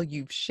until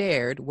you've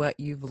shared what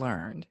you've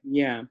learned.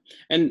 Yeah.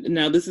 And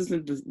now this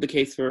isn't the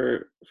case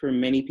for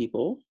many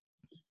people.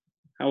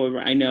 However,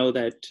 I know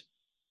that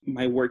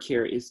my work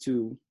here is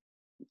to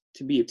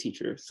be a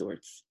teacher of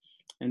sorts.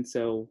 And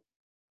so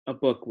a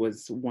book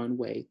was one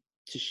way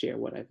to share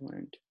what I've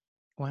learned.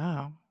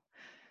 Wow.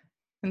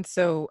 And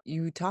so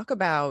you talk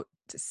about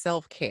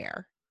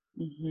self-care,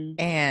 Mm-hmm.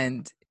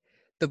 and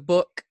the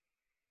book,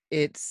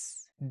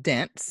 it's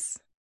dense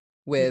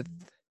with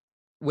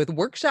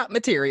workshop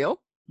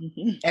material,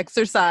 Mm-hmm.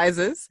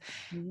 exercises,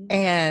 Mm-hmm.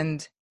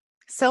 and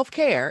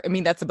self-care. I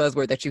mean, that's a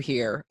buzzword that you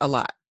hear a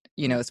lot,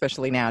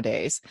 especially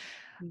nowadays.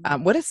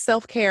 What does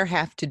self-care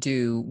have to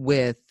do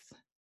with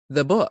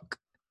the book?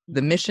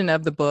 the mission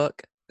of the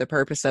book, the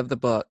purpose of the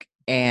book,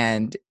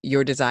 and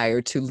your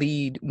desire to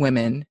lead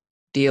women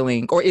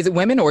dealing, or is it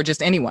women or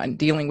just anyone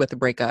dealing with the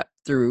breakup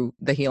through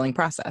the healing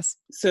process?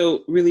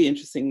 So really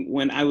interesting.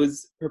 When I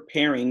was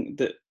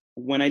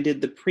when I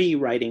did the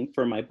pre-writing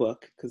for my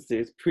book, because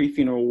there's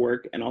pre-funeral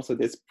work and also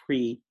there's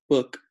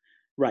pre-book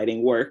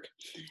writing work,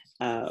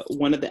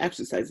 one of the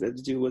exercises I had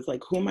to do was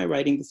like, who am I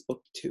writing this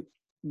book to?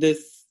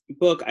 This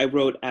book I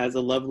wrote as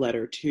a love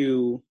letter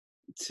to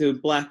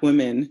Black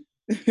women,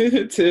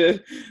 to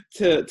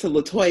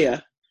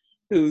LaToya,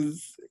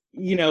 who's,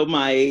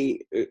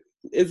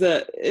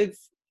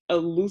 it's a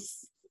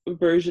loose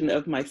version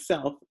of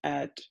myself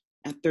at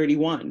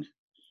 31.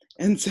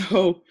 And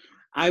so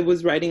I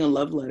was writing a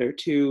love letter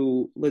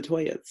to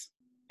LaToya's.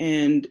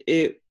 And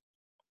a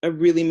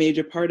really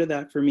major part of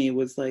that for me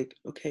was like,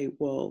 okay,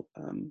 well,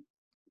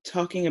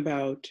 talking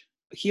about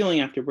healing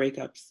after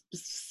breakups,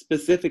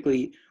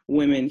 specifically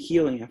women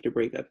healing after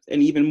breakups,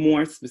 and even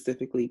more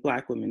specifically,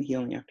 Black women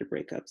healing after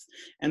breakups.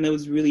 And that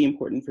was really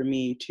important for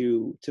me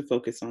to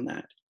focus on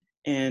that.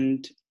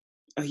 And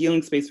a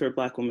healing space for a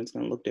Black woman is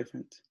going to look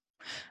different.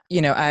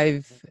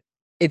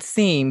 It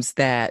seems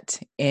that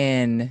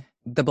in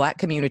the Black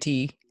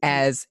community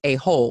as a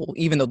whole,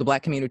 even though the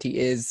Black community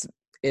is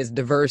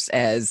diverse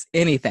as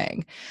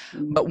anything,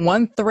 but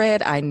one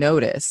thread I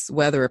notice,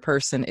 whether a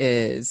person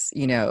is,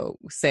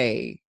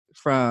 say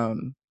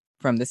from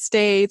the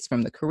States,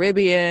 from the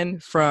Caribbean,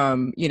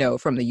 from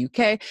the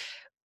UK,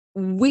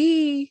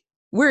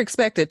 we're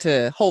expected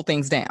to hold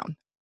things down.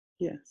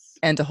 Yes.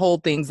 And to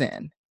hold things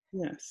in.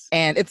 Yes.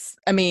 And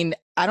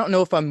I don't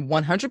know if I'm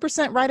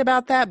 100% right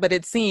about that, but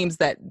it seems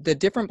that the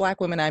different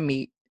Black women I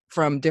meet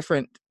from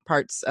different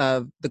parts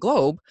of the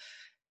globe,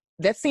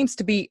 that seems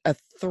to be a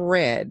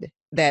thread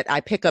that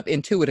I pick up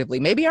intuitively.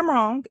 Maybe I'm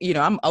wrong.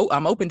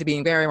 I'm open to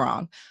being very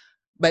wrong,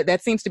 but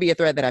that seems to be a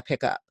thread that I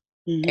pick up.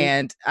 Mm-hmm.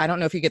 And I don't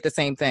know if you get the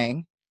same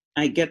thing.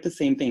 I get the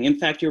same thing. In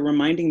fact, you're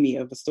reminding me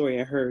of a story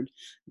I heard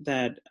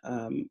that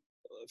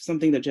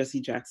something that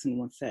Jesse Jackson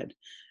once said.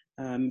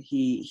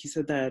 He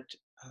said that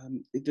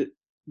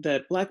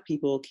that Black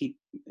people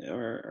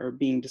are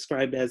being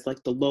described as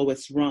like the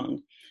lowest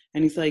rung,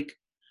 and he's like,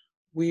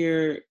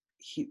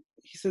 he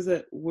says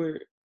that we're,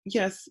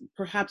 yes,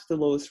 perhaps the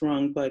lowest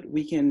rung, but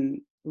we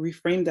can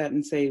reframe that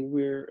and say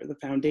we're the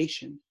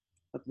foundation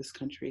of this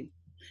country,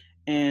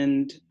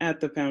 and at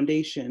the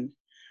foundation,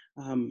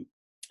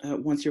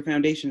 once your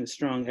foundation is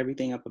strong,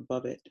 everything up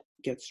above it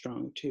gets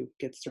strong too,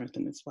 gets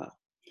strengthened as well.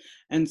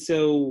 And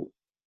so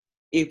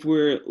if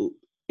we're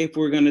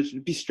going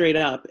to be straight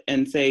up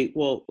and say,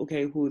 well,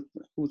 okay, who's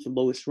the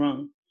lowest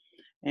rung?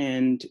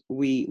 And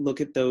we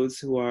look at those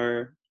who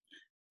are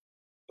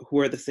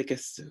the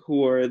sickest,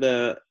 who are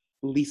the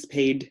least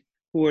paid,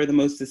 who are the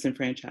most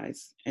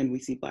disenfranchised, and we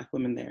see Black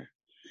women there.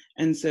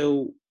 And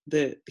so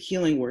the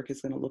healing work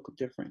is going to look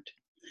different.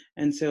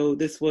 And so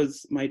this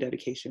was my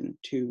dedication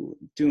to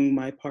doing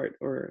my part,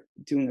 or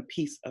doing a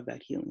piece of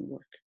that healing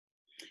work.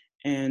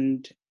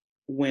 And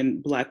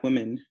when Black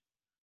women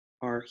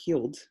are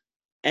healed,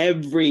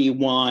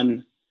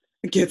 everyone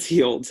gets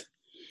healed.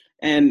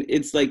 And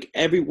it's like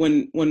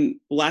when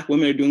Black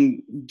women are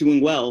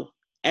doing well,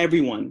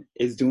 everyone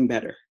is doing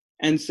better.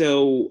 And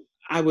so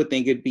I would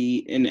think it'd be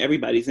in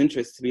everybody's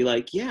interest to be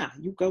like, yeah,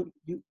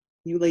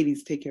 you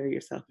ladies take care of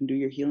yourself and do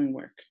your healing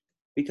work,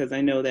 because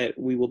I know that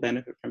we will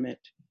benefit from it.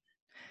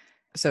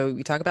 So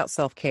we talk about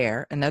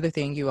self-care. Another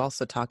thing you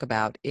also talk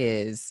about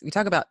is, we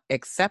talk about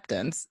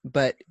acceptance,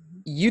 but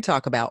you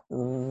talk about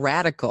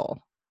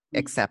radical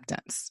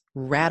acceptance.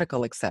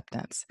 Radical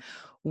acceptance.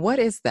 What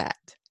is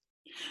that?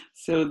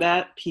 So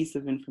that piece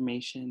of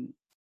information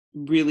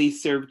really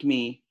served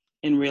me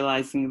in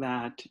realizing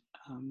that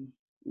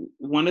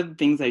one of the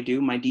things I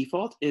do, my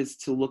default, is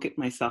to look at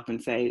myself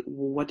and say,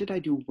 well, what did I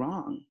do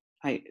wrong?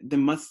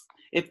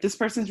 If this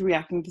person's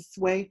reacting this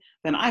way,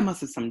 then I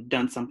must have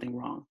done something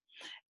wrong.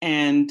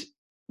 And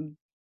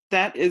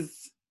that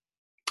is,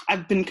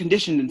 I've been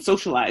conditioned and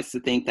socialized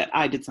to think that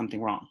I did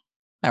something wrong.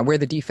 Now we're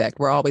the defect.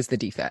 We're always the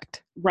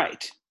defect.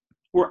 Right.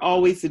 We're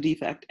always the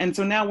defect. And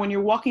so now when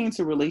you're walking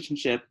into a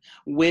relationship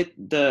with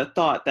the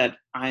thought that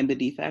I'm the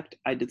defect,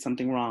 I did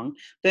something wrong,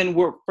 then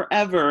we're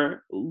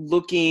forever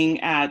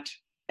looking at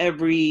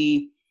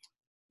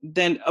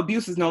then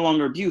abuse is no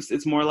longer abuse.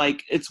 It's more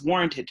like it's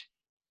warranted,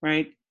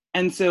 right?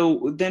 And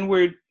so then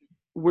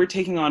we're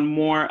taking on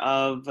more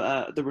of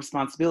the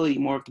responsibility,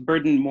 more of the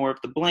burden, more of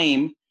the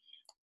blame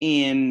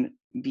in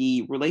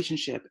the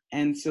relationship.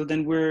 And so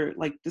then we're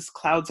like, this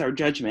clouds our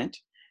judgment.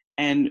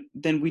 And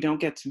then we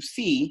don't get to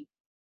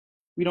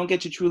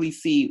truly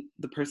see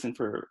the person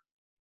for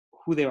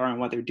who they are and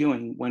what they're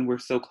doing when we're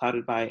so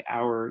clouded by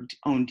our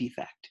own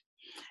defect.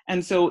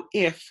 And so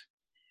if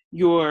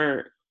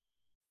your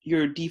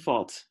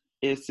default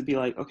is to be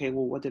like, okay,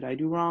 well, what did I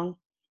do wrong?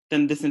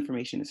 Then this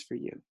information is for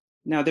you.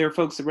 Now, there are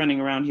folks running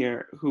around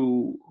here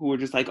who are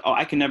just like, oh,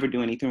 I can never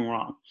do anything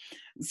wrong.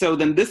 So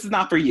then this is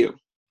not for you.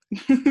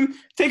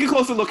 Take a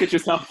closer look at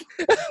yourself.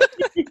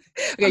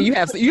 Okay, you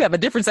have a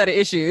different set of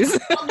issues.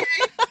 Okay.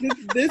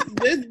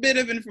 this bit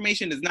of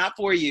information is not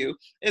for you.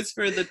 It's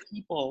for the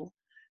people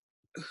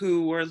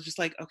who were just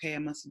like, okay, I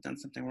must have done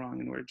something wrong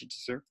in order to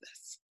deserve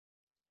this.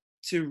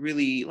 To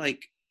really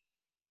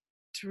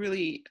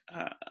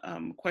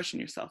question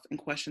yourself and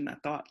question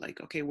that thought,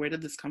 like, okay, where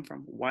did this come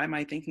from? Why am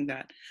I thinking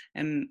that?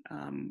 And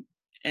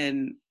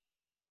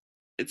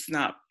it's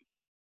not,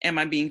 am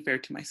I being fair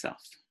to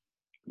myself?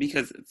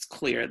 Because it's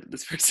clear that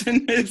this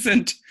person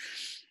isn't.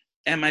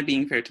 Am I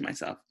being fair to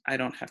myself? I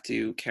don't have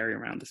to carry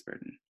around this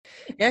burden.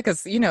 Yeah,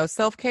 because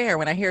self-care.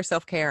 When I hear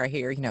self-care, I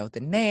hear the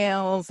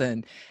nails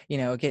and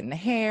getting the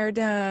hair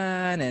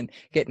done and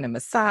getting a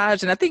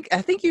massage. And I think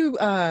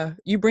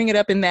you bring it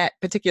up in that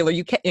particular.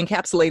 You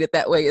encapsulate it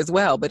that way as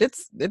well. But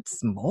it's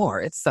more.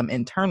 It's some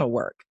internal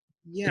work.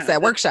 Yeah, it's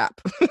that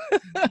workshop.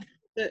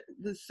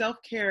 the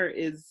self-care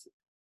is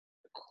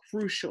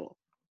crucial.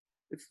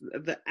 It's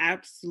the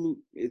absolute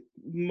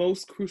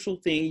most crucial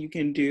thing you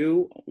can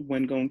do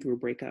when going through a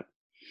breakup.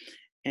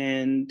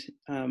 And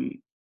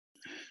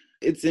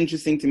it's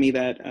interesting to me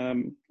that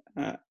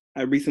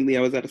recently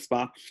I was at a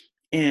spa,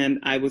 and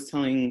I was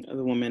telling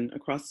the woman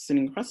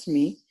sitting across from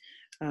me,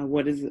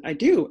 what is it I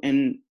do?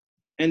 And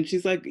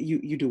she's like,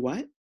 you do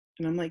what?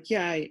 And I'm like,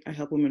 yeah, I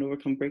help women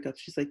overcome breakups.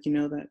 She's like, you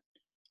know that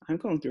I'm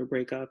going through a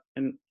breakup,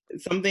 and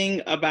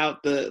something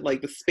about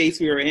the space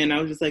we were in, I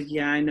was just like,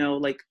 yeah, I know,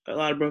 like a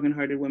lot of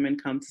brokenhearted women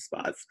come to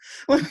spas.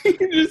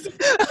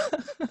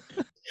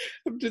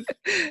 just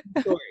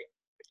story.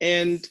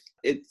 And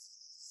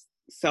it's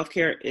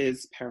self-care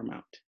is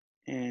paramount.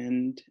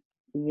 And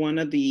one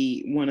of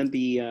the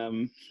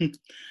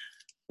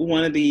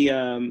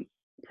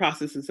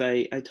processes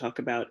I talk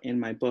about in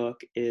my book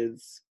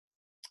is,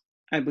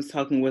 I was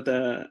talking with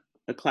a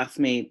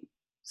classmate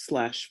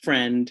 /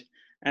 friend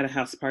at a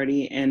house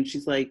party, and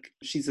she's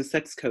a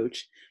sex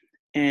coach.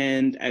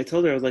 And I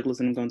told her, I was like,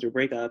 listen, I'm going through a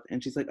breakup.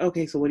 And she's like,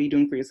 okay, so what are you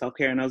doing for your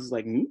self-care? And I was just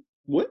like,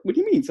 what do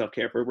you mean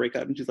self-care for a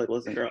breakup? And she's like,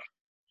 listen, girl,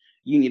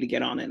 you need to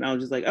get on it. And I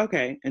was just like,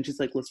 okay. And she's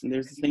like, listen,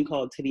 there's this thing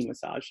called titty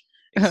massage.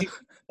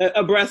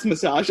 A breast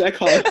massage, I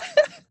call it.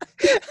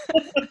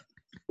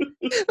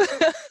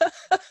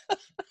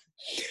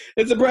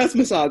 It's a breast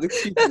massage,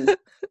 excuse me.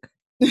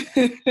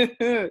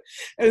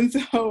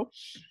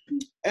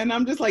 And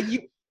I'm just like,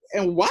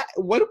 and what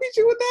do we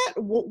do with that?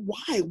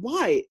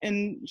 Why?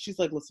 And she's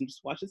like, listen,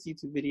 just watch this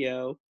YouTube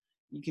video.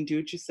 You can do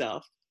it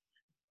yourself.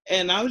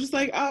 And I was just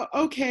like, oh,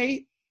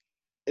 okay.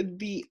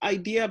 The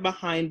idea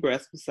behind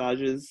breast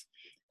massages,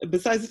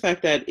 besides the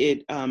fact that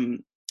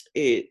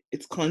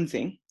it's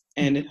cleansing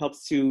and it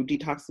helps to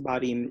detox the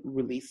body and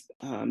release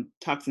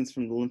toxins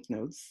from the lymph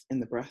nodes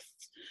in the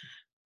breasts,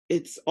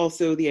 it's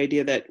also the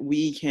idea that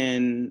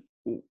we're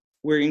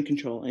in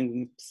control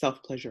and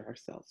self-pleasure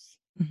ourselves.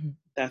 Mm-hmm.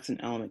 That's an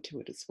element to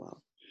it as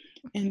well.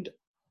 And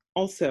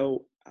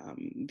also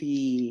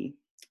the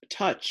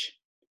touch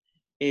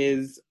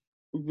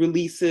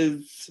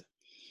releases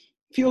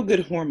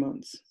feel-good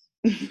hormones.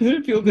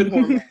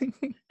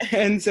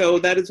 And so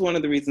that is one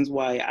of the reasons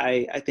why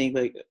I think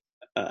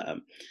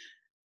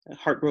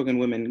heartbroken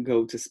women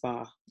go to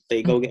spa.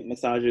 They go get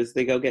massages,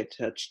 they go get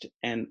touched.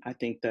 And I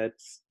think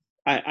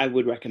I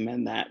would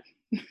recommend that.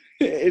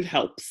 It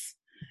helps.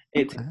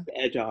 It takes the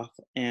edge off.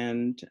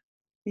 And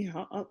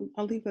yeah,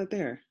 I'll leave that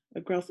there.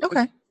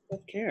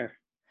 Self-care.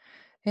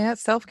 Yeah,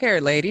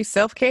 self-care, ladies.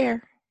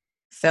 Self-care.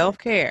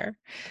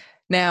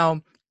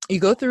 Now,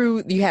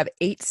 you have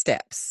 8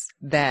 steps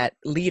that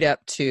lead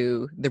up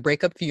to the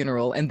breakup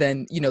funeral, and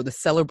then, the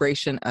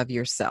celebration of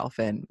yourself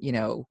and,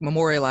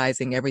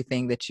 memorializing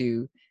everything that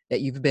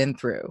you've been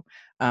through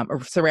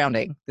or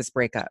surrounding this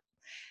breakup.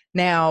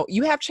 Now,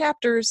 you have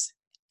chapters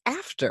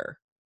after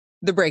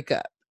the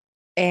breakup,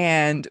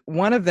 and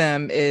one of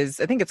them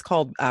is, I think it's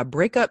called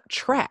breakup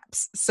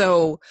traps.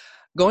 So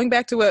going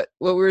back to what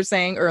you were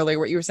saying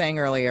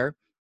earlier,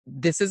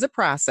 this is a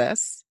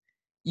process.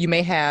 You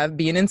may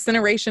be in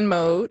incineration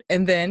mode,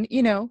 and then,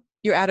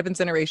 you're out of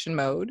incineration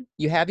mode.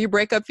 You have your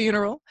breakup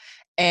funeral,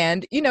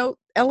 and,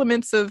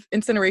 elements of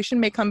incineration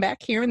may come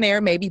back here and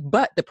there, maybe,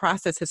 but the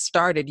process has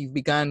started. You've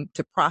begun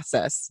to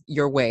process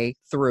your way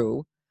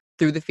through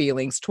the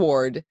feelings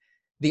toward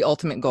the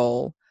ultimate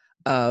goal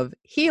of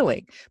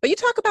healing. But you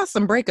talk about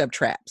some breakup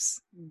traps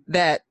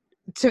that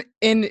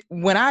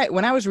when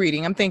I was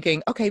reading, I'm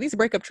thinking, okay, these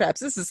breakup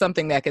traps, this is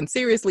something that can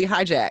seriously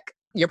hijack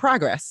your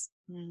progress.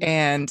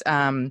 And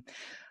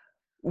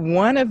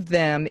one of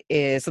them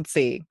is, let's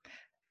see,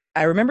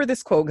 I remember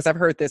this quote because I've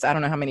heard this. I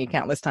don't know how many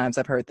countless times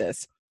I've heard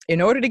this.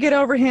 In order to get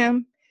over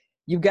him,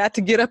 you've got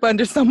to get up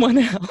under someone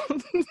else.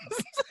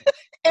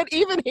 And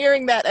even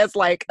hearing that as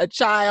like a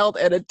child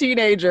and a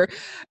teenager,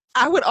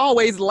 I would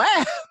always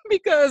laugh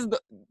because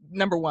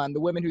number one,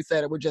 the women who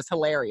said it were just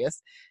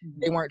hilarious.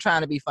 They weren't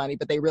trying to be funny,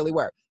 but they really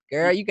were.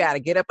 Girl, you got to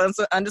get up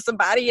under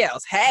somebody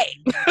else.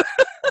 Hey.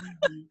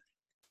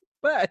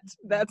 But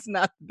that's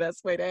not the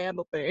best way to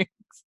handle things.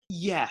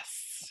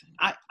 Yes.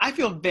 I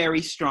feel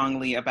very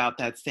strongly about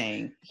that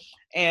saying.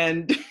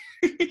 And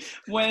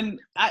when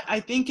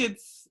I think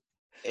it's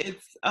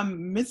a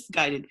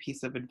misguided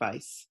piece of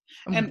advice.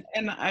 And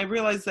I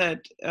realize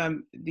that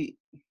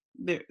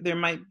there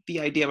might the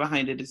idea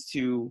behind it is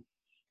to,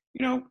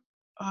 you know,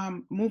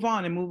 move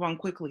on and move on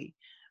quickly.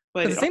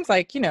 But Because it seems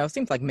like,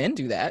 seems like men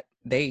do that.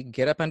 They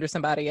get up under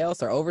somebody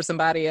else or over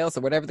somebody else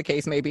or whatever the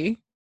case may be.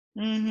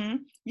 mm-hmm.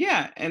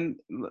 Yeah, and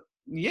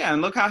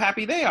look how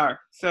happy they are.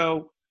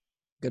 So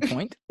Good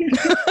point.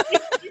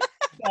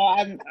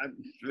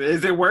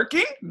 is it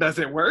working? Does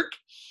it work?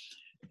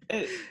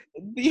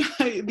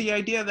 The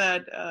idea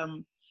that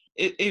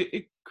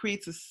it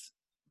creates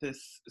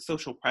this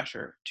social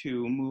pressure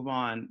to move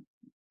on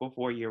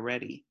before you're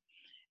ready,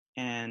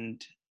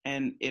 and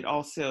it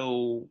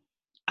also,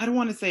 I don't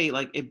want to say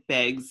like it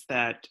begs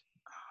that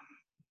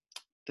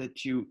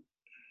that you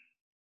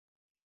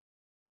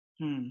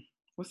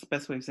what's the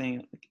best way of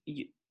saying it?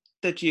 Like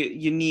that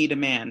you need a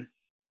man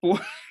for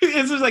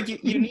it's just like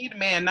you need a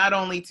man not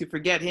only to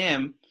forget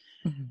him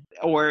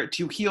or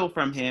to heal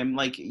from him,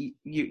 like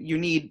you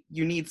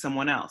need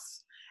someone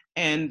else.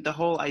 And the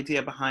whole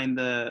idea behind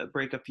the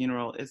breakup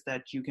funeral is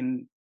that you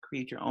can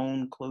create your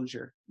own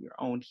closure, your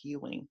own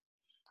healing.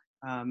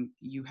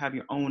 You have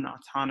your own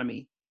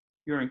autonomy.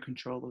 You're in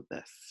control of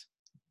this.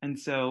 And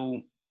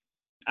so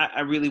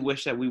I really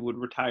wish that we would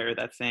retire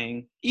that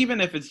saying,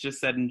 even if it's just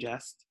said in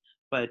jest,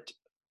 but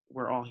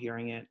we're all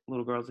hearing it.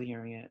 Little girls are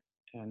hearing it,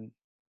 and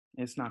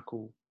it's not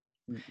cool.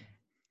 Mm-mm.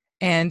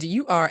 And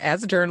you are,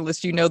 as a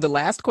journalist, the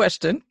last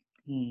question.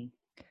 Mm.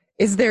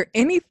 Is there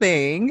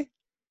anything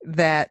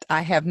that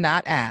I have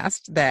not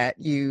asked that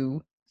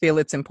you feel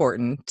it's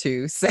important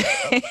to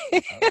say?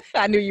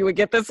 I knew you would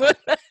get this one.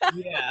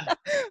 Yeah.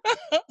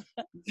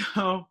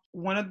 So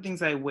one of the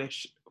things I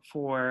wish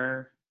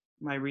for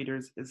my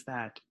readers is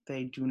that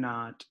they do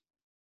not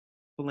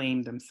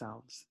blame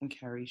themselves and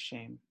carry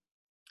shame.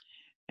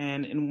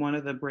 And in one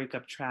of the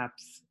breakup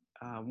traps,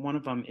 one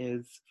of them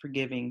is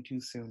forgiving too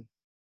soon.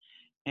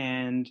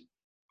 And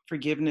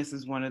forgiveness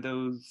is one of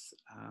those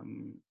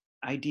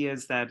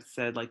ideas that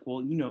said, like,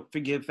 well,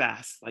 forgive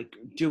fast, like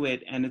do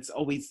it. And it's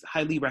always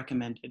highly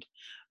recommended.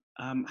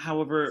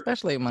 However,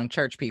 especially among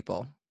church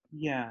people.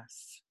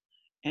 Yes.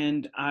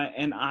 And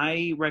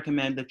I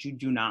recommend that you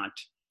do not,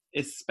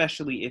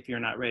 especially if you're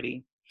not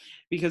ready.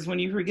 Because when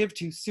you forgive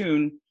too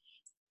soon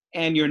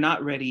and you're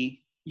not ready,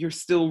 you're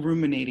still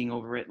ruminating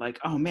over it. Like,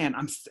 oh man,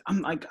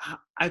 I'm like,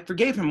 I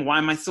forgave him. Why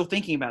am I still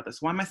thinking about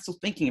this? Why am I still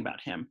thinking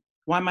about him?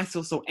 Why am I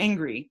still so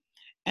angry?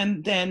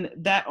 And then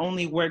that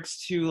only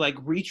works to like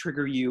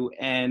re-trigger you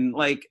and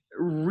like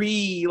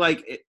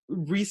restart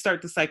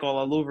the cycle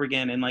all over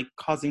again and like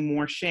causing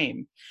more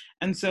shame.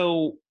 And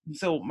so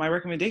my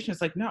recommendation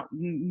is like, no,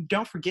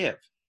 don't forgive.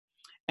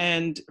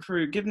 And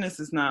forgiveness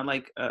is not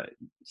like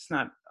it's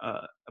not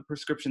a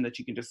prescription that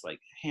you can just like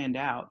hand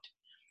out.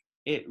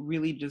 It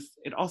really just,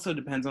 it also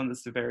depends on the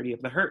severity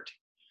of the hurt.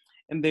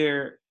 And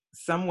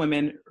some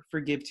women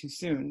forgive too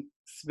soon,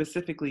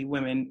 specifically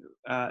women,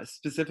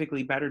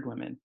 specifically battered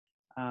women.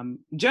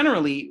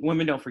 Generally,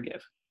 women don't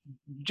forgive.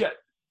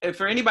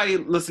 For anybody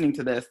listening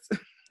to this,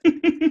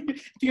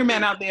 if you're a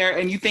man out there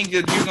and you think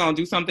that you're gonna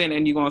do something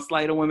and you're gonna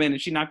slight a woman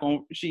and she gonna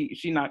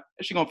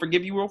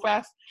forgive you real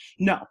fast,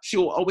 no,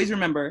 she'll always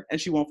remember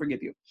and she won't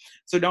forgive you.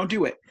 So don't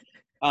do it.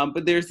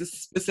 But there's this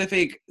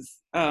specific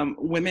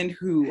women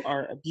who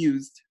are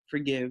abused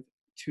forgive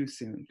too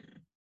soon,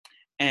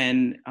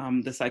 and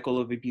the cycle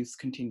of abuse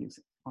continues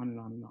on and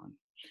on and on.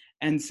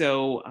 And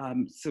so,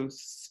 so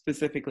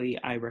specifically,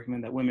 I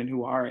recommend that women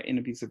who are in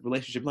abusive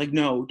relationships, like,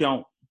 no,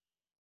 don't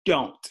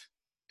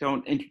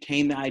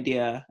entertain the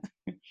idea.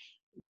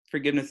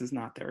 Forgiveness is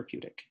not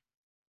therapeutic.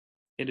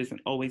 It isn't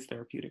always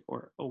therapeutic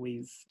or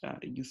always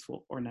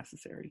useful or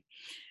necessary.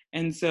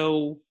 And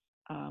so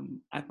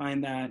I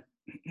find that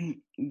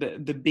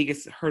the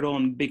biggest hurdle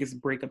and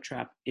biggest breakup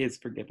trap is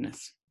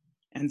forgiveness.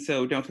 And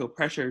so don't feel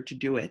pressure to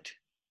do it,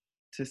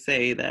 to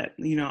say that,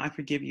 I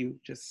forgive you,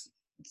 just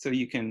so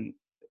you can,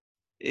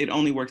 it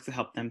only works to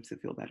help them to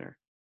feel better.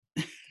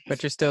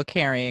 But you're still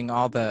carrying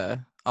all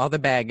the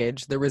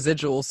baggage, the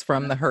residuals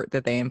from the hurt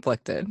that they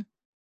inflicted.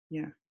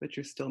 Yeah, but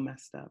you're still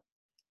messed up.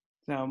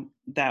 So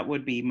that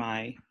would be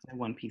my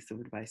one piece of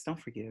advice. Don't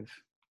forgive.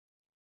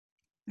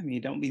 I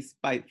mean, don't be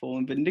spiteful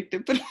and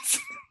vindictive, but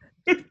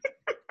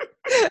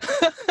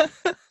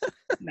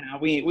nah,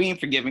 we ain't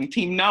forgiving.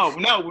 Team, no.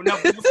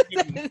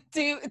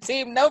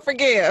 Team, no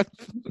forgive.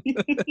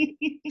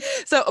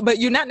 So, but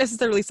you're not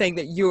necessarily saying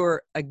that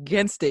you're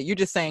against it. You're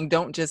just saying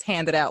don't just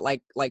hand it out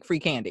like free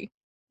candy.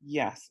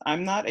 Yes,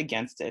 I'm not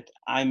against it.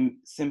 I'm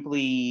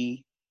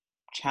simply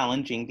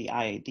challenging the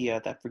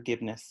idea that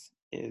forgiveness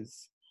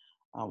is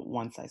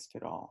one size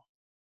fit all.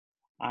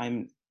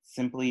 I'm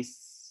simply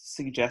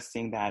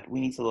suggesting that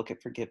we need to look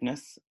at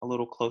forgiveness a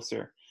little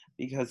closer,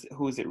 because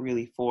who is it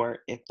really for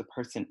if the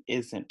person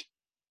isn't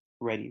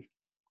ready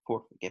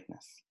for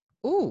forgiveness?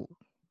 Ooh.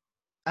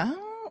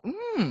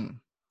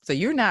 So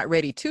you're not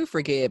ready to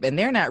forgive and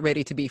they're not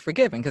ready to be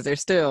forgiven because they're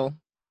still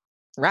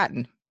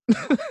rotten.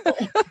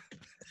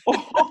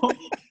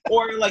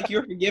 Or like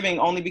you're forgiving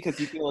only because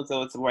you feel as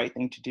though it's the right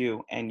thing to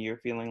do, and you're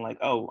feeling like,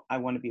 oh, I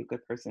want to be a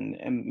good person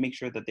and make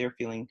sure that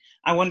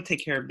I want to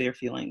take care of their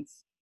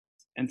feelings.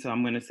 And so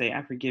I'm going to say,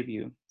 I forgive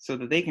you so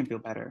that they can feel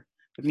better.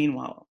 But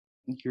meanwhile,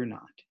 you're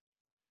not.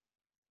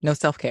 No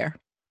self-care.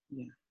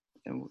 Yeah.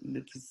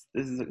 And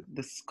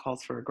this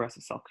calls for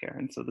aggressive self-care.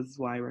 And so this is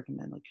why I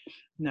recommend, like,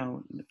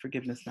 no,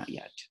 forgiveness, not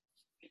yet.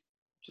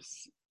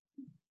 Just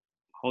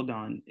hold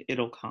on.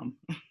 It'll come.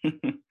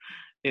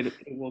 It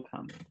will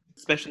come.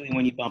 Especially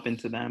when you bump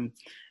into them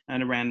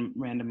at a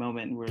random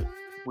moment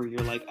where you're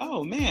like,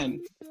 oh man,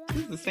 this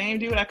is the same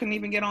dude I couldn't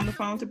even get on the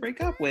phone to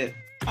break up with.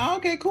 Oh,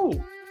 okay, cool.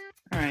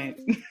 All right.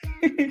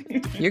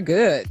 You're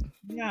good.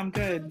 Yeah, I'm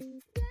good.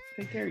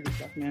 Take care of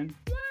yourself, man.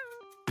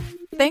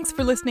 Thanks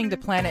for listening to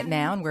Planet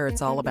Noun, where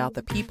it's all about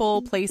the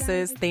people,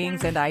 places,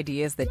 things, and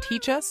ideas that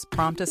teach us,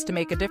 prompt us to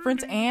make a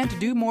difference, and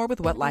do more with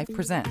what life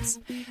presents.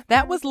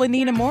 That was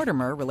Lenina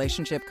Mortimer,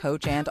 relationship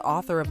coach and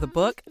author of the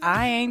book,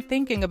 I Ain't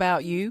Thinking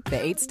About You, the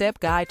 8-Step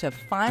Guide to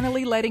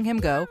Finally Letting Him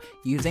Go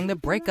using the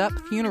Breakup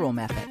Funeral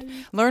Method.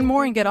 Learn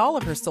more and get all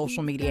of her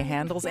social media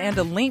handles and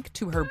a link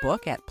to her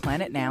book at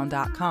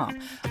planetnoun.com.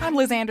 I'm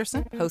Liz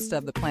Anderson, host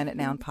of the Planet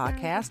Noun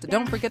podcast.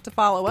 Don't forget to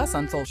follow us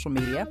on social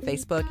media,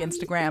 Facebook,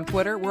 Instagram,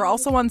 Twitter. We're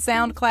also on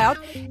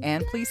SoundCloud,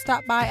 and please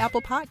stop by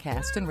Apple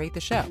Podcasts and rate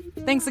the show.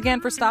 Thanks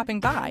again for stopping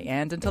by,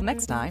 and until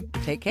next time,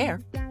 take care.